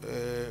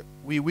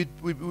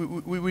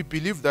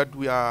believe that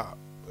we are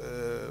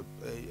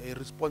a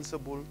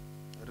responsible,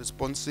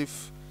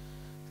 responsive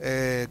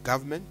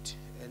government,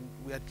 and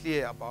we are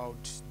clear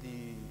about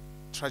the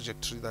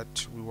trajectory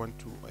that we want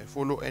to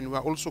follow, and we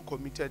are also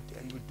committed,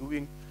 and we're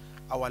doing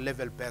our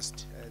level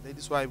best. That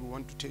is why we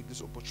want to take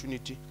this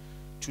opportunity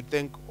to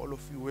thank all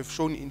of you who have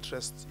shown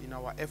interest in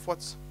our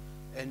efforts,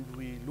 and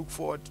we look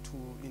forward to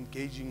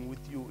engaging with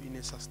you in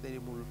a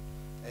sustainable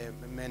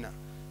manner.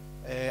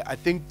 I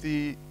think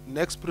the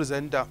next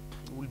presenter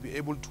will be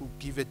able to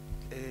give it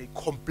a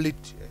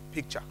complete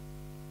picture.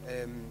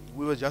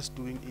 We were just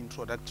doing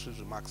introductory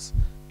remarks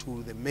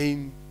to the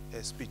main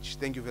speech.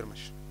 Thank you very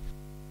much.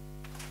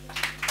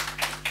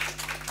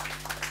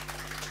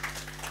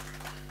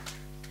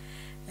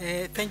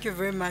 Thank you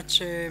very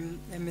much,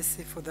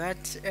 MSC, for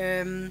that.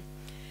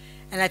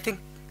 And I think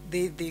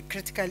the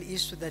critical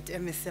issue that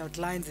MSC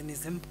outlines in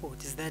his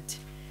input is that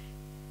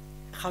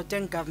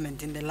Gauteng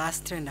government in the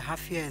last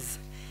 3.5 years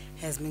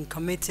has been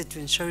committed to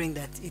ensuring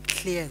that it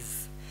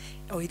clears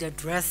or it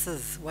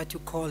addresses what you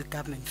call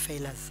government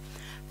failures.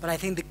 But I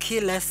think the key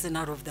lesson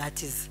out of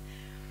that is,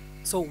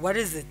 so what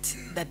is it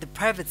that the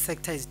private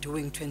sector is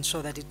doing to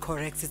ensure that it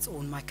corrects its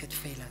own market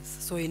failures?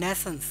 So in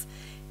essence,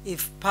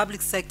 if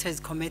public sector is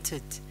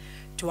committed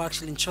to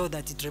actually ensure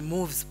that it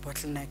removes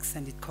bottlenecks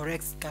and it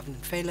corrects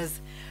government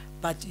failures,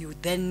 but you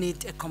then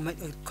need a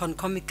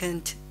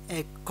concomitant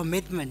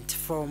commitment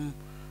from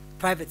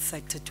private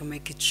sector to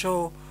make it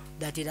sure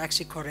that it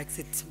actually corrects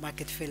its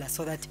market failure,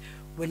 so that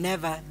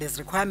whenever there's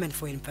requirement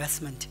for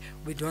investment,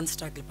 we don't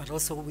struggle, but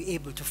also we're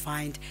able to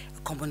find a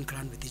common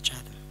ground with each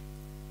other.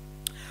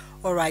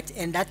 All right,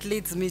 and that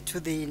leads me to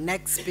the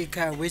next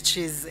speaker, which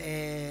is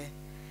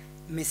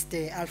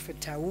Mr. Alfred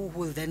Tau, who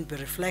will then be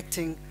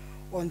reflecting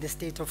on the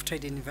state of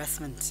trade and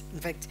investment, in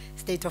fact,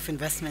 state of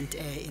investment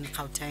in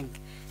Gauteng.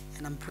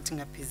 And I'm putting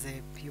up his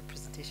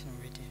presentation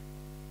already.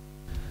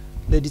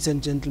 Ladies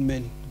and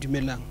gentlemen,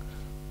 Dumelang.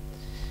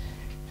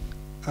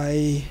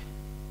 I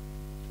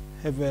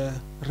have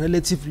a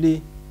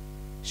relatively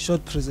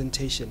short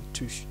presentation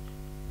to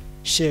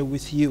share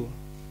with you.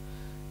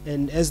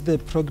 And as the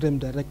program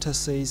director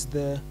says,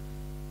 the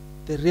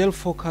real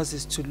focus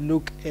is to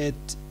look at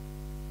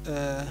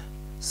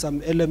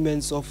some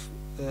elements of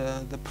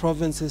the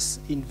province's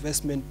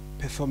investment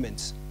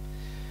performance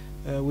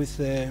with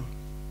a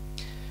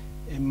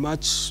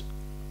much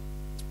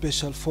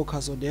special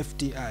focus on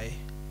FDI.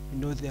 You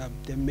know, there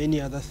are many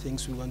other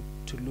things we want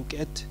to look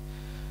at.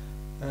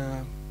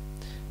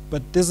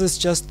 But this is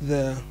just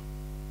the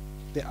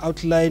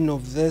outline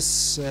of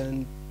this,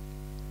 and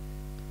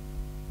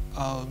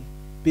I'll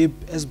be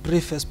as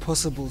brief as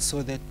possible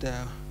so that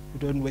we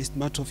don't waste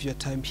much of your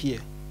time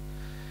here.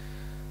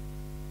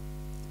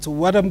 So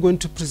what I'm going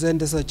to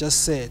present, as I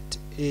just said,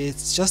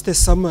 it's just a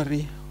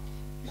summary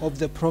of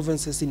the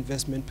province's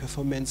investment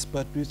performance,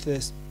 but with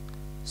a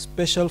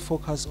special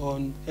focus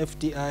on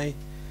FDI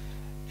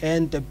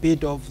and a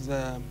bit of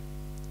the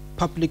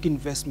public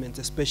investments,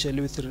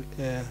 especially with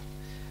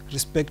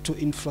respect to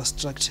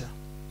infrastructure.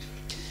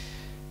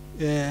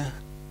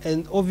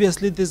 And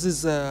obviously this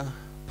is a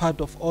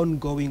part of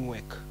ongoing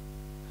work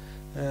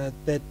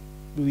that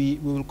we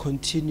will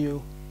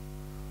continue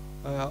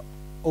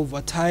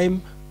over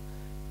time,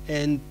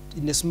 and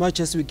in as much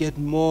as we get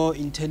more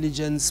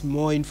intelligence,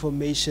 more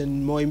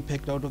information, more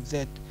impact out of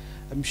that,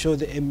 I'm sure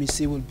the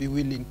MEC will be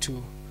willing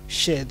to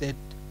share that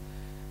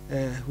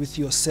with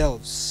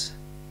yourselves.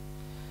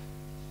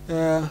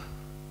 I'm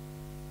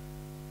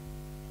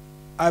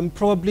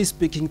probably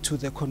speaking to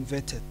the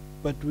converted,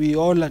 but we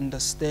all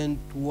understand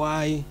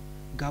why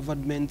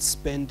governments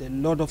spend a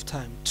lot of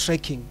time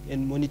tracking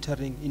and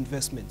monitoring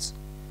investments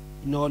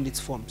in all its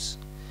forms.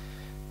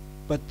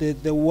 But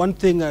the one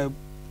thing I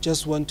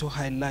just want to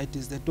highlight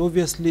is that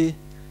obviously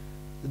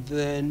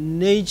the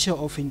nature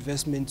of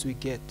investments we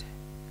get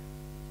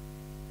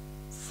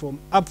from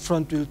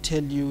upfront will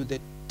tell you the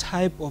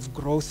type of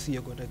growth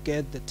you're going to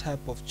get, the type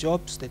of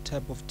jobs, the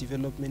type of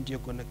development you're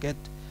going to get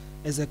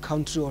as a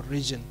country or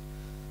region.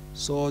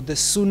 So the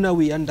sooner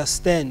we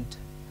understand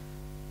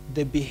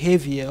the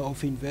behavior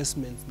of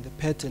investments, the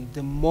pattern,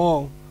 the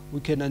more we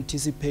can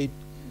anticipate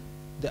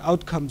the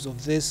outcomes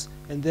of this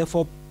and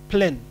therefore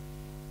plan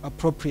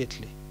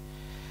appropriately.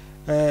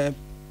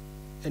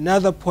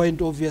 Another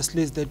point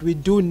obviously is that we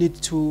do need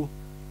to,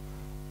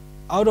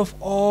 out of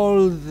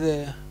all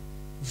the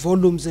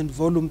volumes and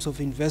volumes of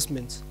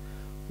investments,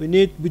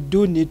 we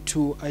do need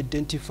to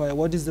identify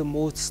what is the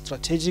most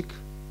strategic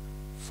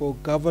for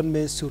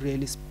governments to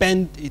really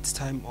spend its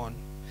time on.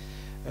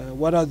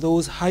 What are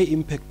those high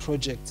impact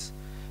projects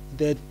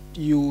that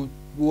you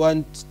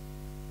want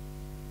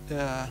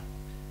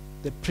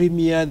the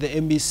Premier, the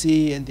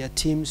MEC and their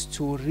teams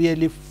to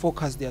really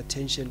focus their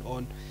attention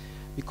on,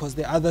 because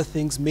the other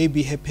things may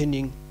be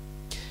happening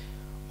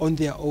on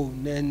their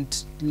own.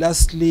 And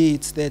lastly,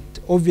 it's that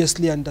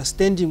obviously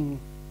understanding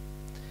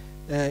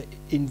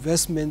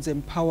investments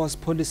empowers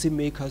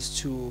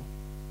policymakers to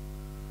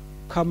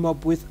come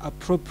up with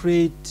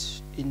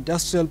appropriate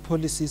industrial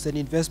policies and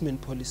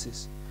investment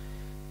policies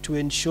to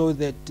ensure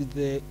that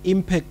the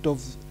impact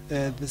of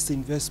this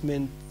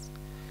investment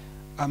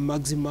are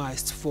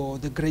maximized for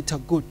the greater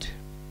good.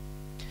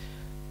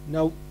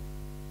 Now,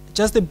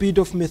 just a bit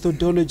of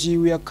methodology.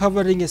 We are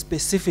covering a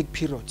specific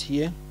period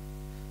here,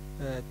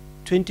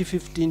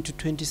 2015 to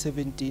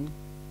 2017,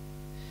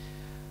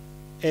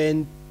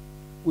 and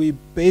we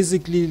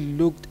basically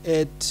looked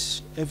at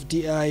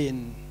FDI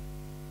and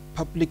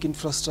public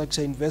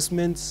infrastructure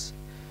investments,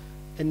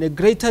 and a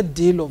greater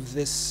deal of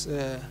this,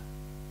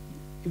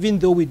 even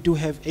though we do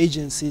have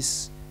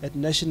agencies at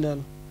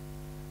national,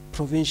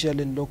 provincial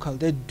and local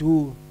that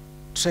do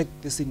track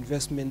this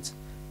investment,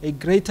 a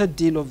greater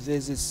deal of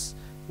this is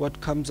what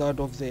comes out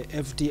of the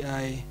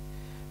FDI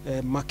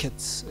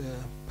markets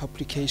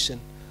publication.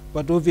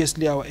 But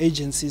obviously our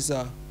agencies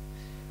are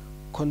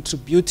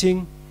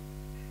contributing.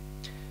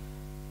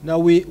 Now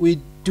we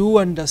do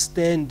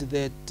understand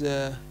that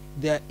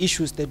there are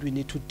issues that we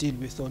need to deal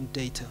with on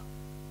data.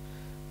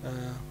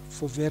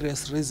 For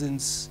various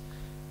reasons,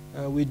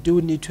 we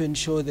do need to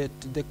ensure that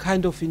the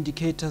kind of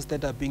indicators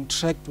that are being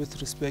tracked with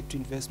respect to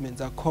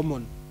investments are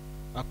common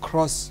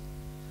across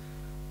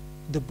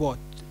the board,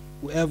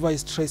 whoever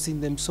is tracing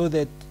them, so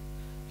that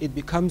it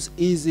becomes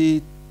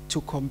easy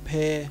to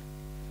compare,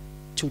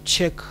 to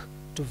check,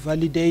 to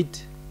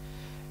validate,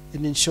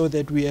 and ensure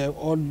that we are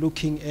all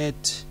looking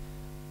at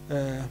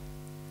the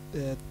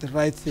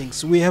right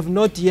things. We have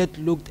not yet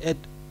looked at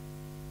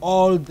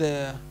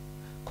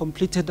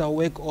completed our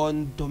work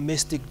on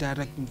domestic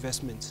direct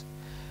investments.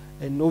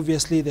 And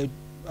obviously they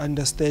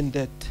understand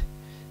that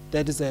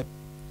that is a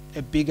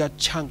bigger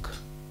chunk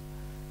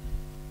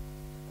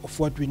of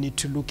what we need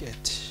to look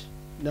at.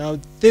 Now,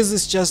 this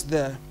is just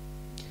the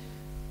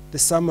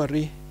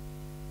summary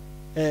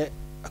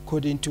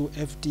according to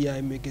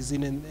FDI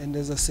magazine, and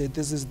as I said,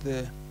 this is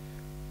the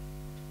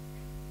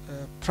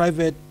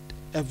private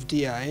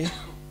FDI.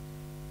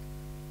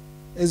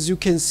 As you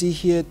can see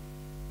here,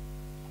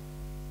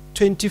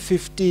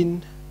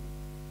 2015,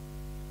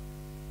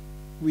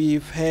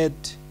 we've had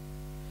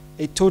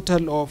a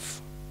total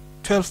of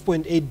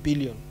 12.8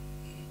 billion.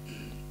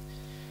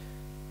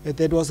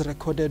 That was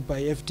recorded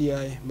by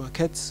FDI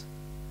markets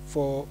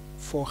for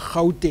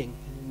Gauteng,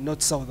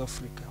 not South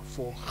Africa,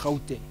 for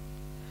Gauteng.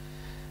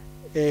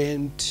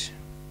 And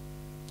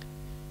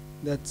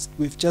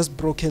we've just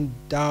broken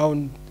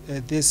down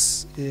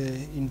these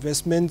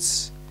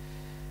investments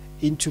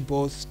into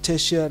both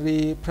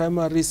tertiary,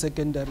 primary,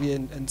 secondary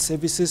and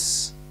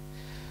services.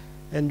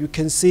 And you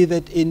can see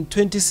that in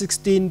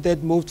 2016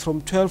 that moved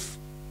from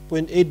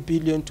 12.8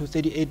 billion to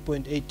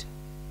 38.8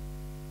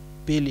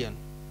 billion,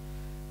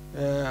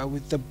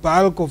 with the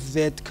bulk of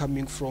that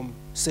coming from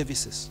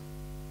services.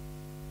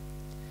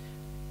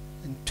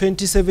 In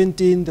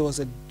 2017 there was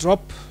a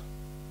drop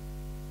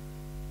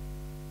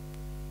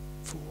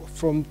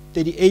from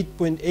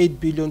 38.8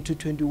 billion to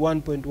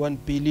 21.1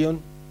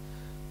 billion,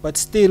 but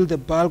still the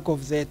bulk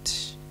of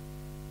that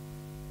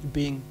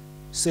being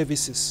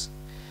services.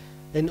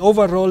 And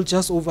overall,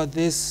 just over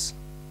this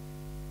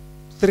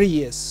 3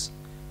 years,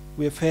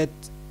 we have had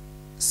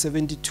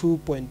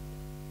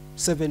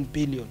 72.7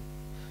 billion.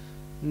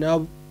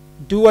 Now,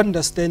 do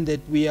understand that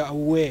we are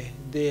aware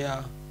there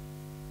are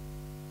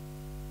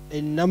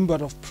a number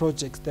of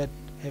projects that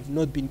have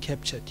not been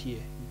captured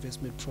here,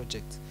 investment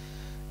projects,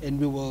 and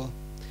we will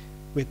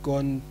work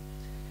on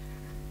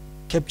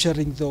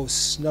capturing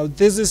those. Now,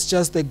 this is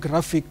just a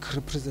graphic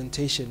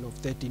representation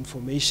of that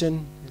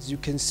information. As you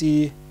can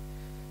see,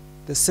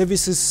 the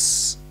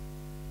services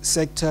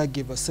sector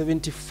gave us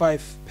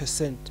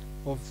 75%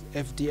 of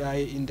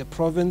FDI in the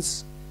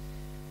province,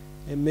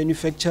 and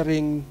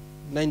manufacturing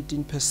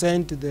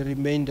 19%, the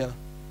remainder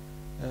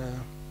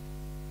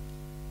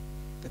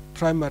the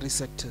primary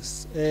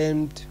sectors.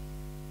 And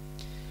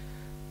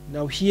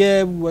now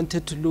here we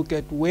wanted to look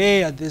at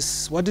what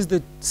is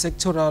the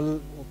sectoral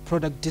or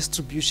product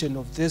distribution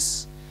of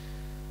this.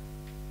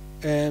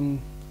 And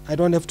I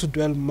don't have to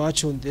dwell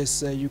much on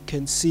this. You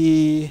can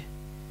see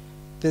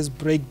this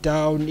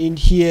breakdown in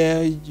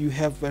here. You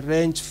have a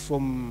range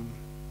from,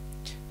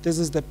 this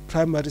is the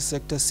primary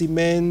sector: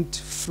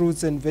 cement,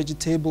 fruits and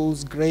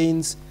vegetables,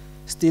 grains,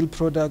 steel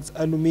products,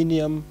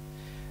 aluminium,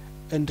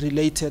 and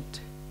related.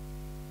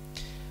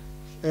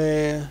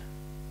 On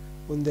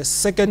the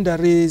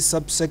secondary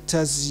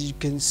subsectors, you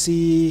can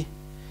see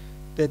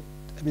that,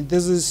 I mean,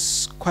 this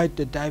is quite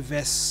a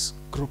diverse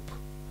group,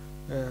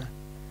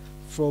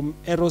 from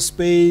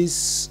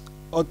aerospace,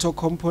 auto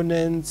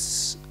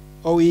components,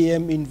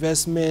 OEM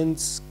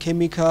investments,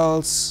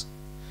 chemicals,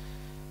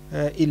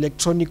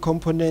 electronic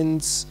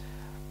components.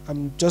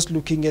 I'm just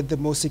looking at the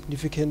most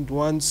significant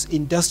ones: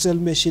 industrial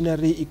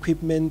machinery,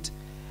 equipment,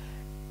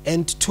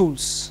 and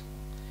tools.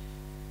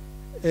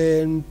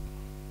 And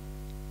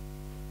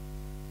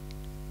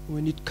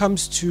when it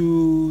comes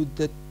to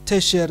the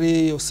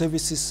tertiary or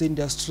services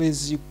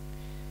industries, you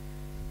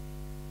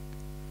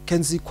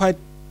can see quite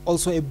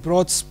also a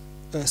broad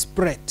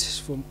spread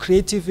from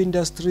creative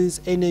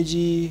industries,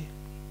 energy,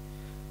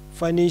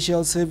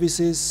 financial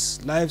services,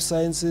 life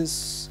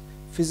sciences,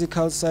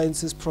 physical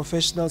sciences,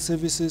 professional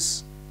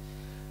services,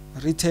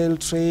 retail,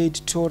 trade,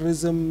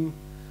 tourism,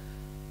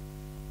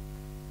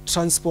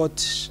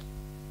 transport,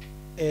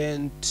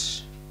 and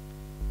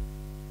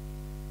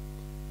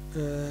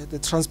the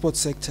transport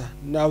sector.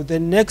 Now, the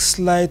next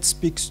slide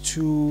speaks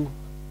to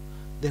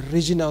the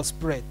regional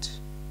spread.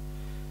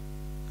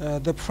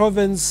 The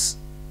province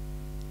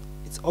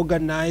is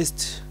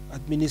organized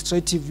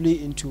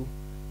administratively into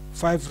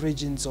 5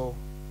 regions or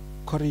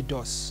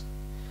corridors.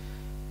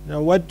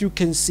 Now, what you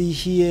can see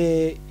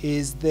here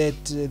is that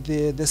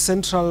the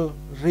central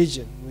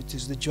region, which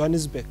is the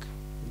Johannesburg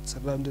and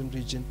surrounding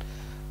region,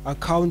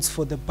 accounts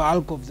for the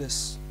bulk of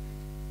this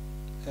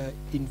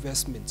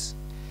investments,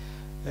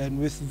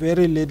 and with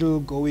very little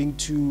going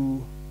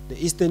to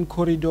the eastern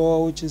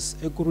corridor, which is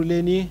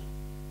Ekurhuleni,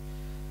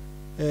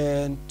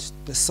 and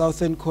the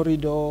southern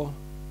corridor,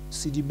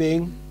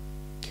 Sidibeng,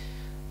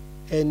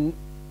 and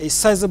a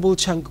sizable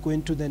chunk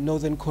going to the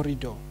northern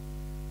corridor.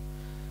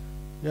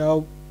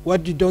 Now,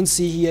 what you don't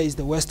see here is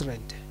the West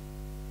Rand.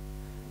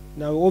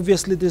 Now,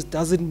 obviously, this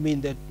doesn't mean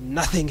that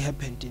nothing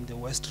happened in the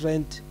West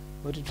Rand.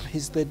 What it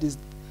means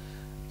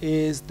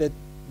is that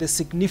the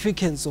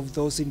significance of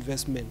those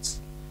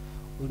investments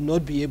will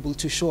not be able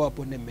to show up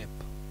on a map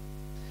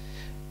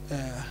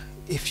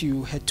if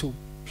you had to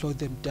plot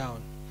them down.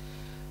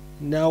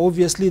 Now,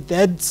 obviously,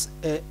 that's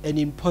an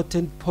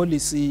important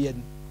policy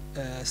and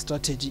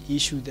strategy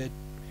issue that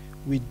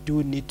we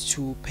do need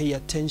to pay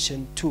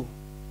attention to.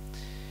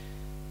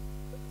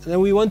 Then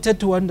we wanted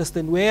to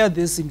understand where are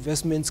these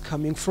investments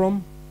coming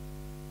from,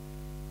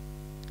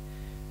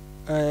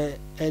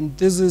 and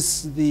this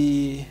is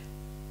the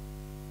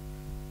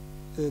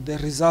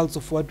results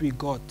of what we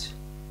got.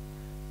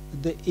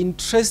 The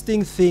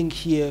interesting thing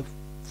here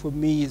for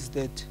me is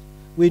that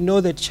we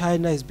know that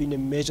China has been a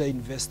major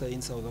investor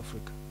in South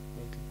Africa,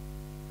 okay,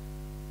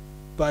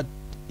 but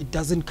it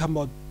doesn't come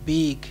out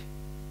big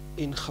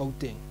in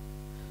Gauteng.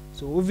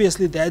 So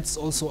obviously that's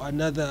also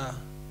another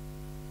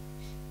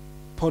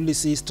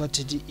policy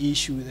strategy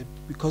issue, that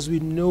because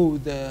we know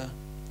the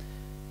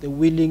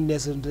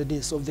willingness and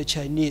readiness of the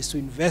Chinese to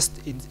invest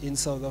in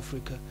South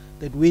Africa,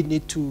 that we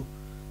need to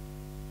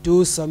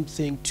do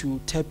something to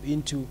tap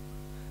into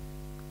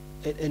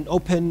an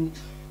open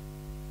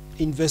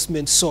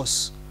investment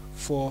source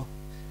for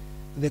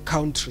the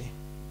country.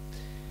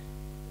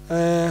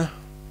 The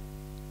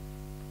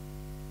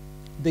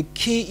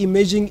key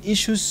emerging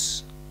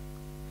issues,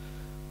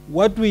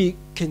 what we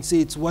can say,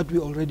 it's what we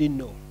already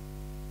know.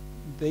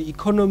 The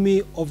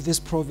economy of this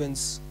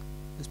province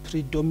is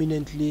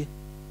predominantly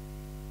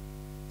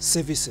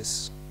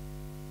services.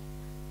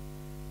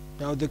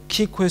 Now, the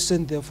key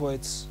question, therefore,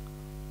 is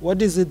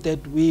what is it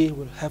that we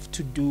will have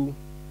to do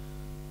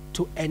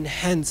to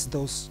enhance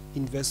those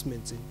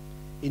investments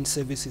in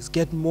services,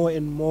 get more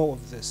and more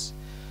of this?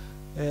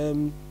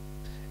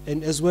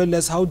 and as well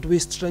as how do we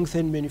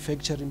strengthen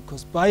manufacturing,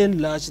 because by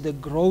and large the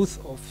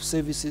growth of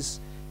services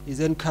is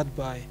then cut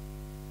by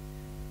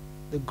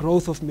the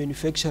growth of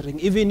manufacturing,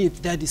 even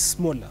if that is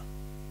smaller.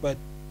 But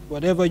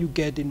whatever you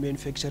get in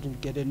manufacturing, you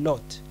get a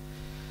lot.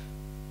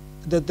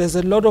 That there's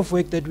a lot of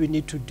work that we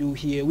need to do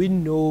here. We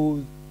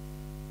know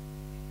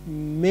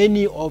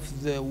many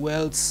of the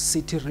world's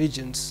city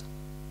regions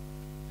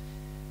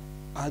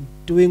are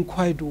doing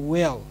quite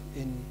well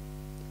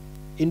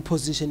in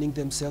positioning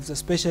themselves,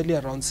 especially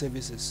around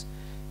services.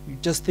 You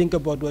just think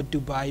about what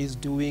Dubai is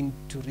doing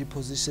to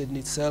reposition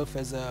itself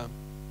as a,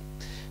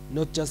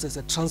 not just as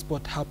a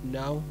transport hub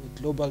now, a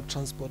global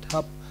transport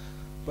hub,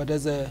 but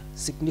as a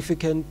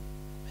significant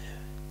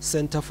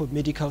center for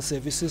medical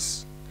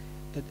services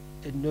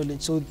and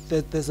knowledge. So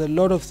there's a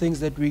lot of things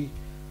that we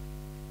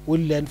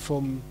will learn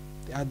from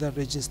the other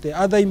regions. The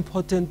other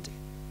important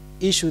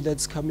issue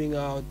that's coming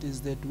out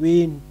is that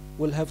we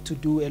will have to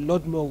do a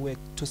lot more work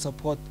to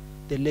support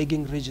the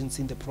lagging regions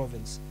in the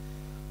province,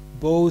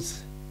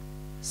 both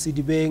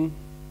Sidibeng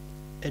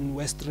and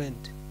West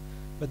Rand.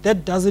 But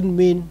that doesn't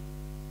mean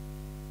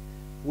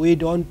we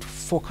don't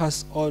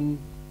focus on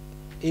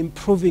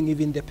improving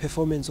even the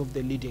performance of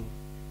the leading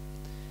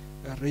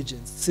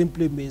regions.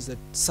 Simply means that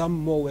some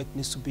more work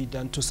needs to be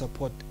done to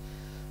support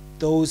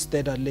those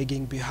that are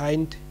lagging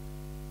behind.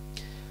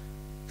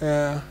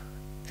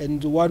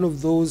 And one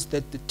of those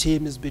that the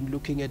team has been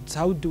looking at is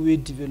how do we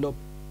develop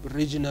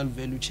regional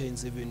value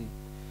chains even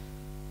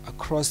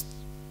across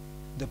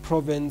the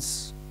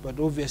province, but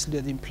obviously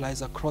that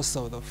implies across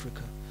South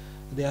Africa.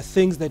 There are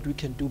things that we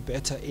can do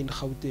better in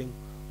Gauteng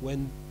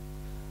when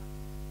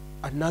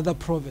another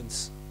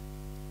province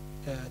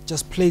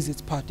just plays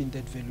its part in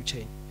that value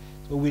chain.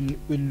 So we'll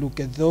look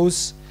at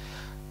those,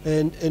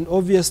 and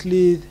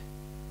obviously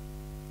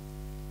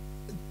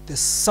there's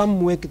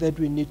some work that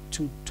we need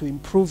to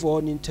improve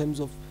on in terms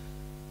of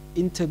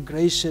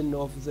integration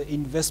of the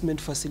investment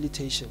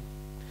facilitation.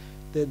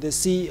 The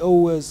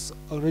CEO has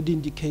already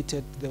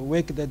indicated the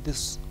work that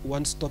this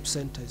one-stop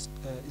center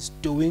is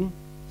doing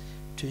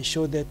to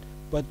ensure that,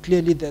 but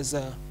clearly there's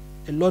a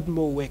lot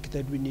more work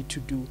that we need to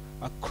do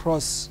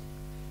across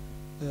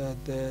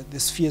the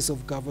spheres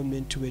of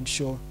government to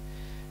ensure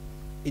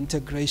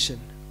integration.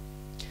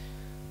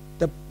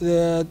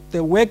 The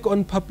work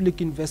on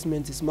public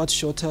investment is much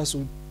shorter,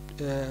 so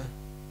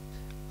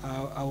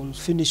I will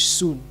finish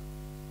soon.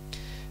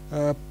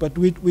 But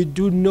we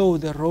do know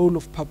the role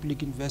of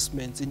public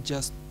investments in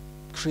just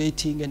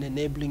creating an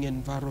enabling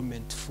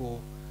environment for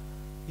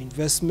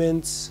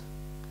investments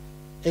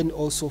and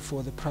also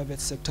for the private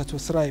sector to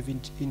thrive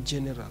in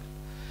general.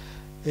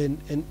 And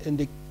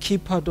the key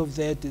part of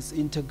that is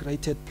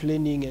integrated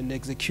planning and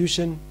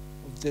execution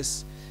of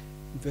this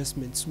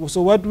investments.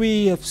 So what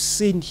we have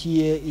seen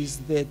here is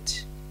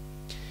that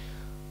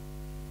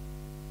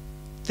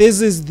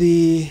this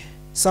is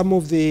some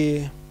of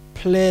the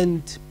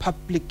planned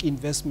public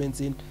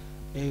investments in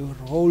a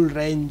whole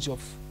range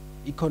of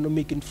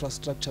economic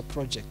infrastructure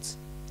projects.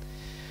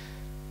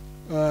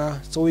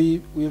 So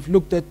we've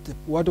looked at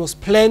what was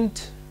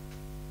planned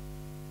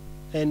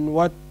and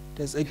what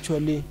has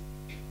actually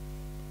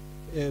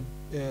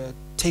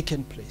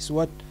taken place,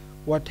 what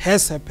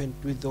has happened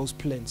with those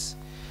plans.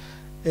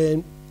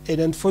 And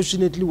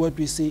unfortunately what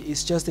we see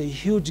is just a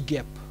huge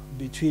gap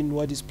between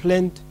what is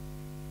planned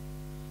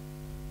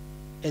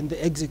and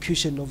the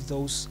execution of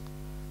those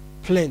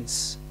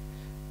plans.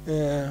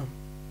 You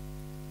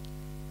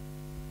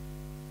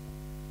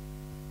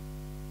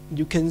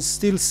can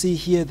still see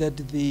here that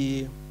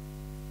the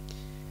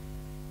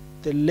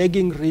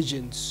lagging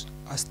regions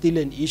are still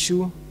an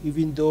issue,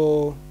 even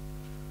though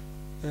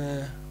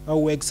our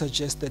work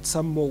suggests that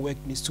some more work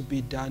needs to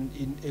be done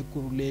in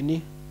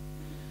Ekurhuleni.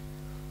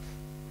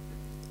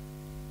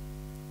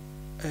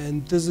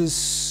 And this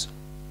is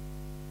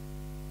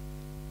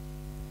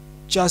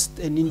just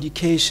an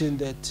indication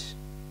that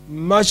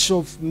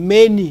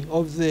many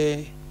of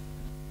the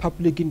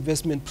public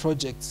investment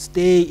projects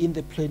stay in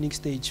the planning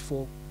stage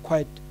for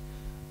quite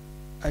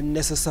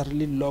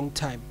unnecessarily long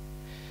time.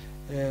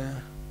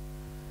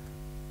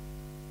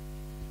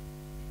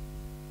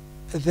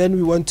 Then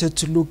we wanted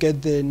to look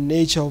at the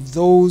nature of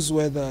those,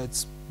 whether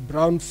it's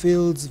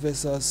brownfields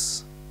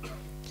versus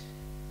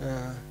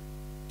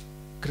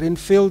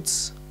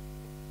greenfields.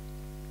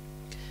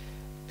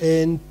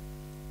 And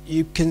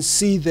you can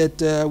see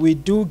that we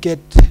do get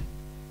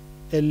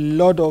a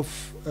lot of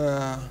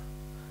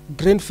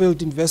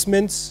greenfield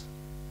investments,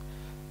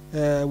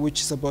 which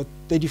is about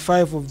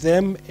 35 of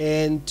them,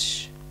 and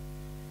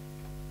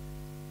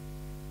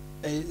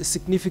a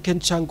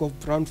significant chunk of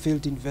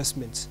brownfield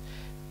investments.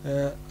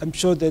 I'm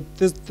sure that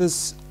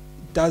this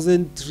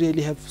doesn't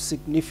really have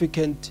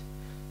significant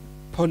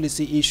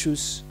policy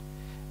issues,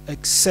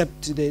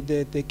 except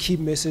the key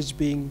message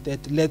being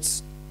that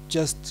let's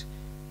just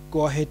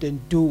go ahead and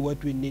do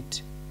what we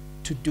need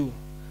to do.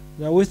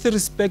 Now, with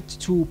respect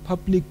to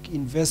public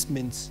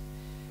investments,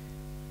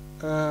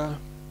 a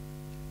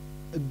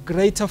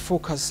greater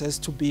focus has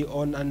to be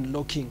on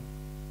unlocking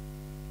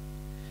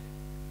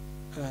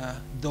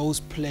those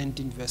planned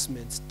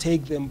investments,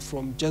 take them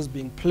from just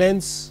being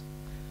plans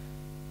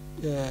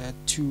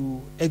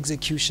to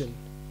execution.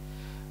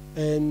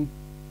 And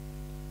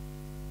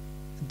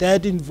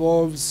that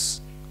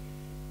involves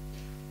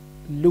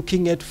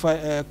looking at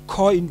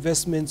core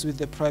investments with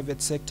the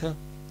private sector,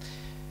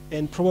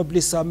 and probably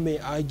some may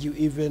argue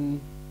even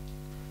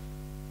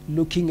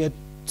looking at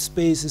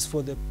spaces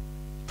for the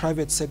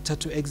private sector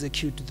to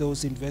execute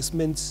those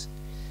investments.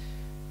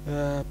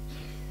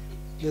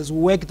 There's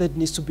work that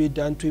needs to be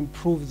done to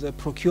improve the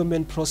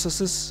procurement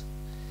processes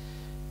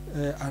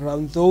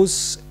around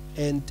those,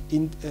 and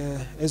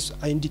as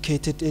I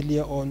indicated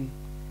earlier on,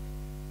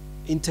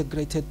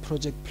 integrated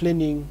project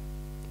planning,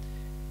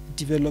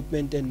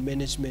 development and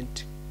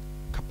management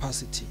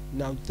capacity.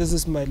 Now, this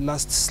is my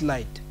last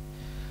slide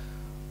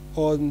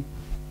on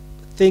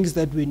things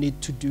that we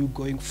need to do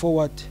going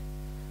forward.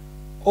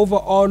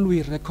 Overall,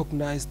 we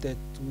recognize that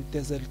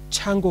there's a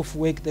chunk of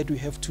work that we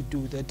have to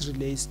do that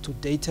relates to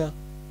data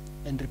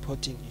and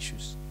reporting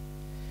issues.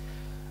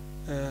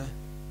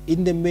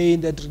 In the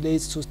main, that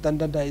relates to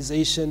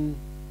standardization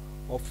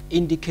of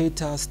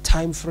indicators,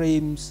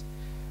 timeframes,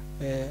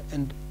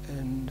 and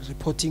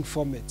reporting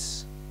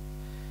formats.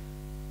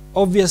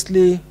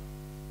 Obviously,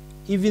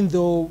 even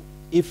though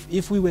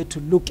if we were to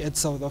look at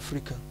South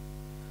Africa,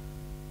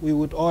 we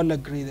would all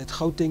agree that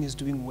Gauteng is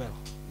doing well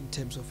in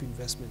terms of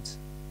investments.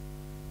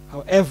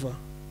 However,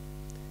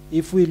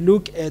 if we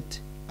look at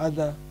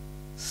other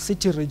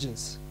city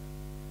regions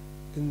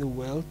in the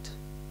world,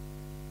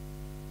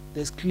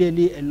 there's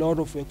clearly a lot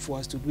of work for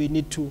us to do. We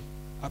need to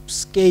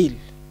upscale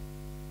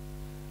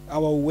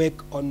our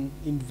work on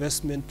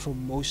investment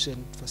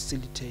promotion,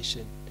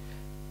 facilitation,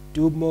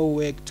 do more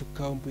work to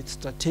come with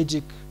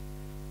strategic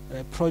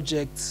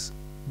projects,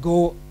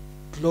 go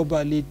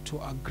globally to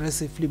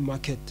aggressively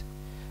market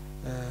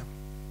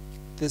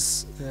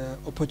these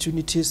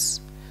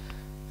opportunities.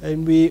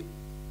 And we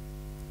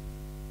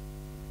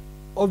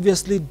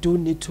obviously do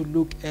need to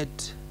look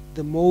at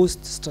the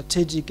most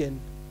strategic and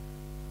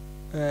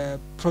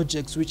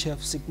projects which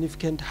have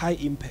significant high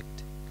impact.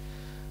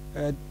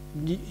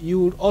 You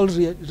will all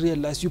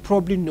realize, you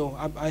probably know,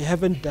 I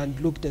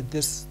haven't looked at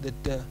this,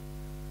 that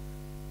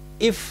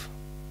if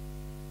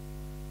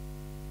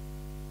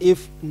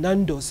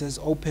Nando's has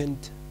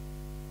opened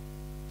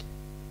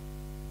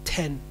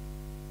 10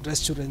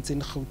 restaurants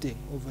in Gauteng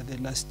over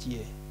the last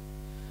year,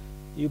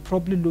 you're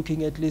probably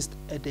looking at least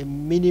at a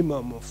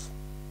minimum of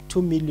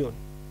 2 million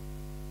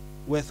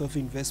worth of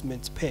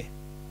investments per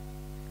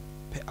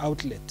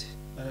outlet.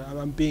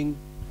 I'm being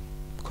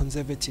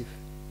conservative.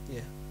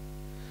 Yeah.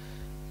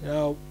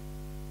 Now,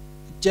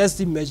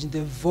 just imagine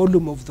the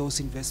volume of those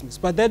investments.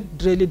 But that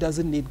really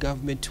doesn't need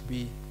government to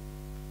be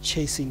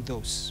chasing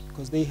those,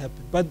 because they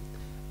happen. But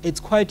it's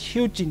quite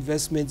huge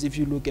investments if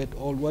you look at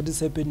all what is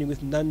happening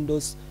with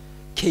Nando's,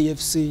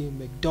 KFC,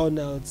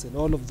 McDonald's, and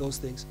all of those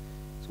things.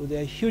 So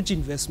there are huge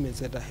investments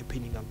that are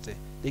happening out there.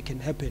 They can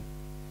happen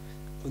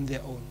on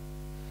their own.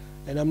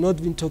 And I'm not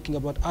even talking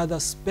about other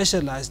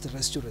specialized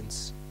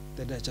restaurants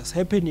that are just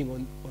happening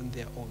on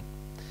their own.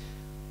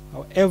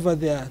 However,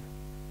 there are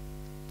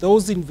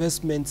those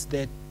investments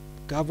that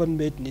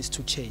government needs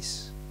to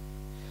chase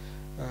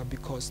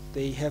because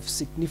they have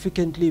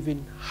significantly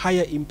even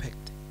higher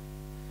impact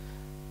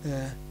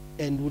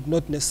and would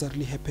not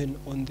necessarily happen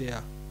on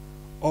their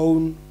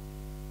own.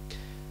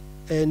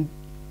 And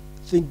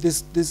I think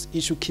this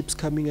issue keeps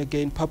coming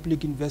again: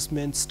 public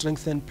investment,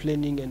 strengthen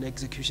planning and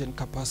execution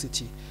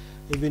capacity,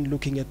 even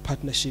looking at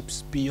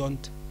partnerships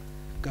beyond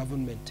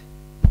government.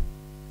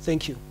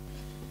 Thank you.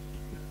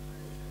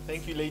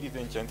 Thank you, ladies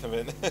and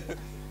gentlemen.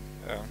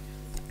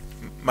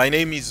 My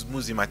name is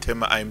Muzi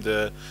Matema. I'm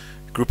the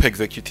Group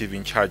Executive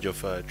in charge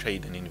of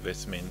Trade and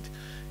Investment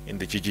in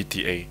the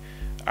GGDA.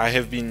 I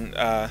have been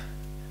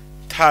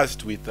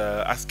tasked with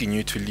asking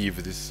you to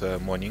leave this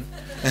morning.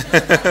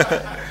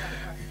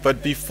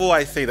 But before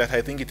I say that,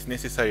 I think it's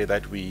necessary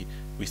that we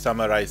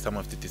summarize some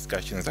of the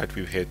discussions that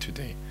we've had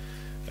today.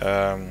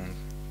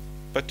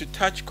 But to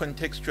touch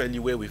contextually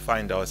where we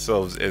find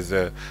ourselves as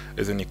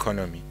an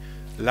economy.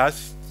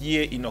 Last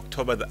year in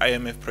October, the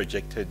IMF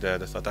projected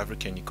the South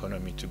African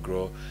economy to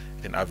grow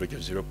at an average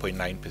of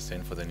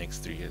 0.9% for the next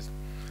 3 years.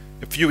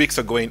 A few weeks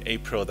ago in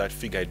April, that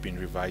figure had been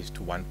revised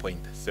to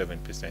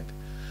 1.7%,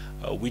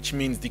 which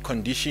means the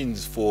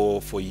conditions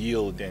for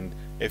yield and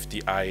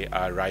FDI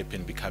are ripe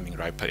and becoming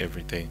riper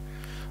every day.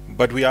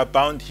 But we are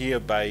bound here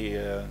by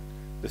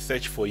the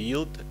search for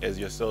yield, as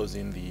yourselves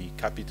in the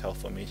capital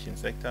formation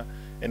sector,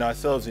 and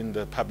ourselves in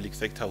the public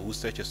sector who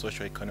search a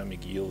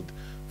socio-economic yield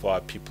for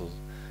our people.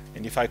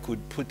 And if I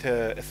could put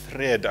a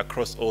thread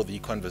across all the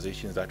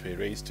conversations that were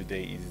raised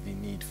today, is the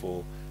need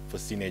for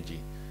synergy.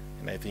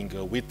 And I think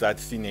with that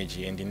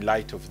synergy, and in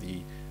light of the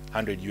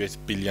 $100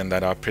 billion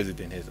that our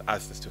president has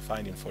asked us to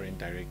find in foreign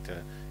direct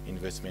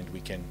investment, we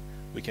can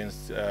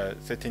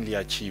certainly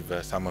achieve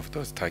some of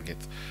those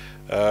targets.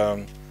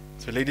 So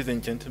ladies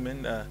and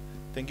gentlemen,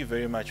 thank you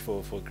very much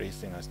for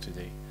gracing us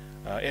today.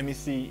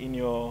 MEC, in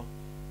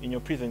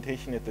your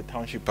presentation at the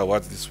Township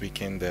Awards this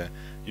weekend,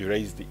 you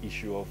raised the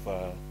issue of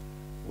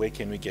where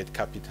can we get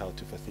capital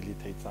to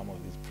facilitate some of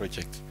these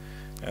projects.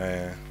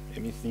 Let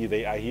me see,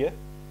 they are here.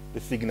 The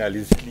signal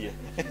is clear.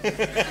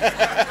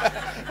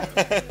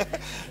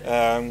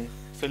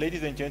 So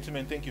ladies and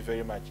gentlemen, thank you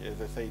very much. As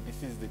I say,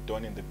 this is the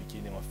dawn and the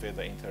beginning of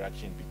further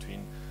interaction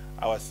between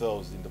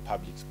ourselves in the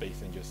public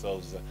space and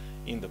yourselves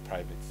in the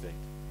private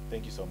sector.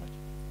 Thank you so much.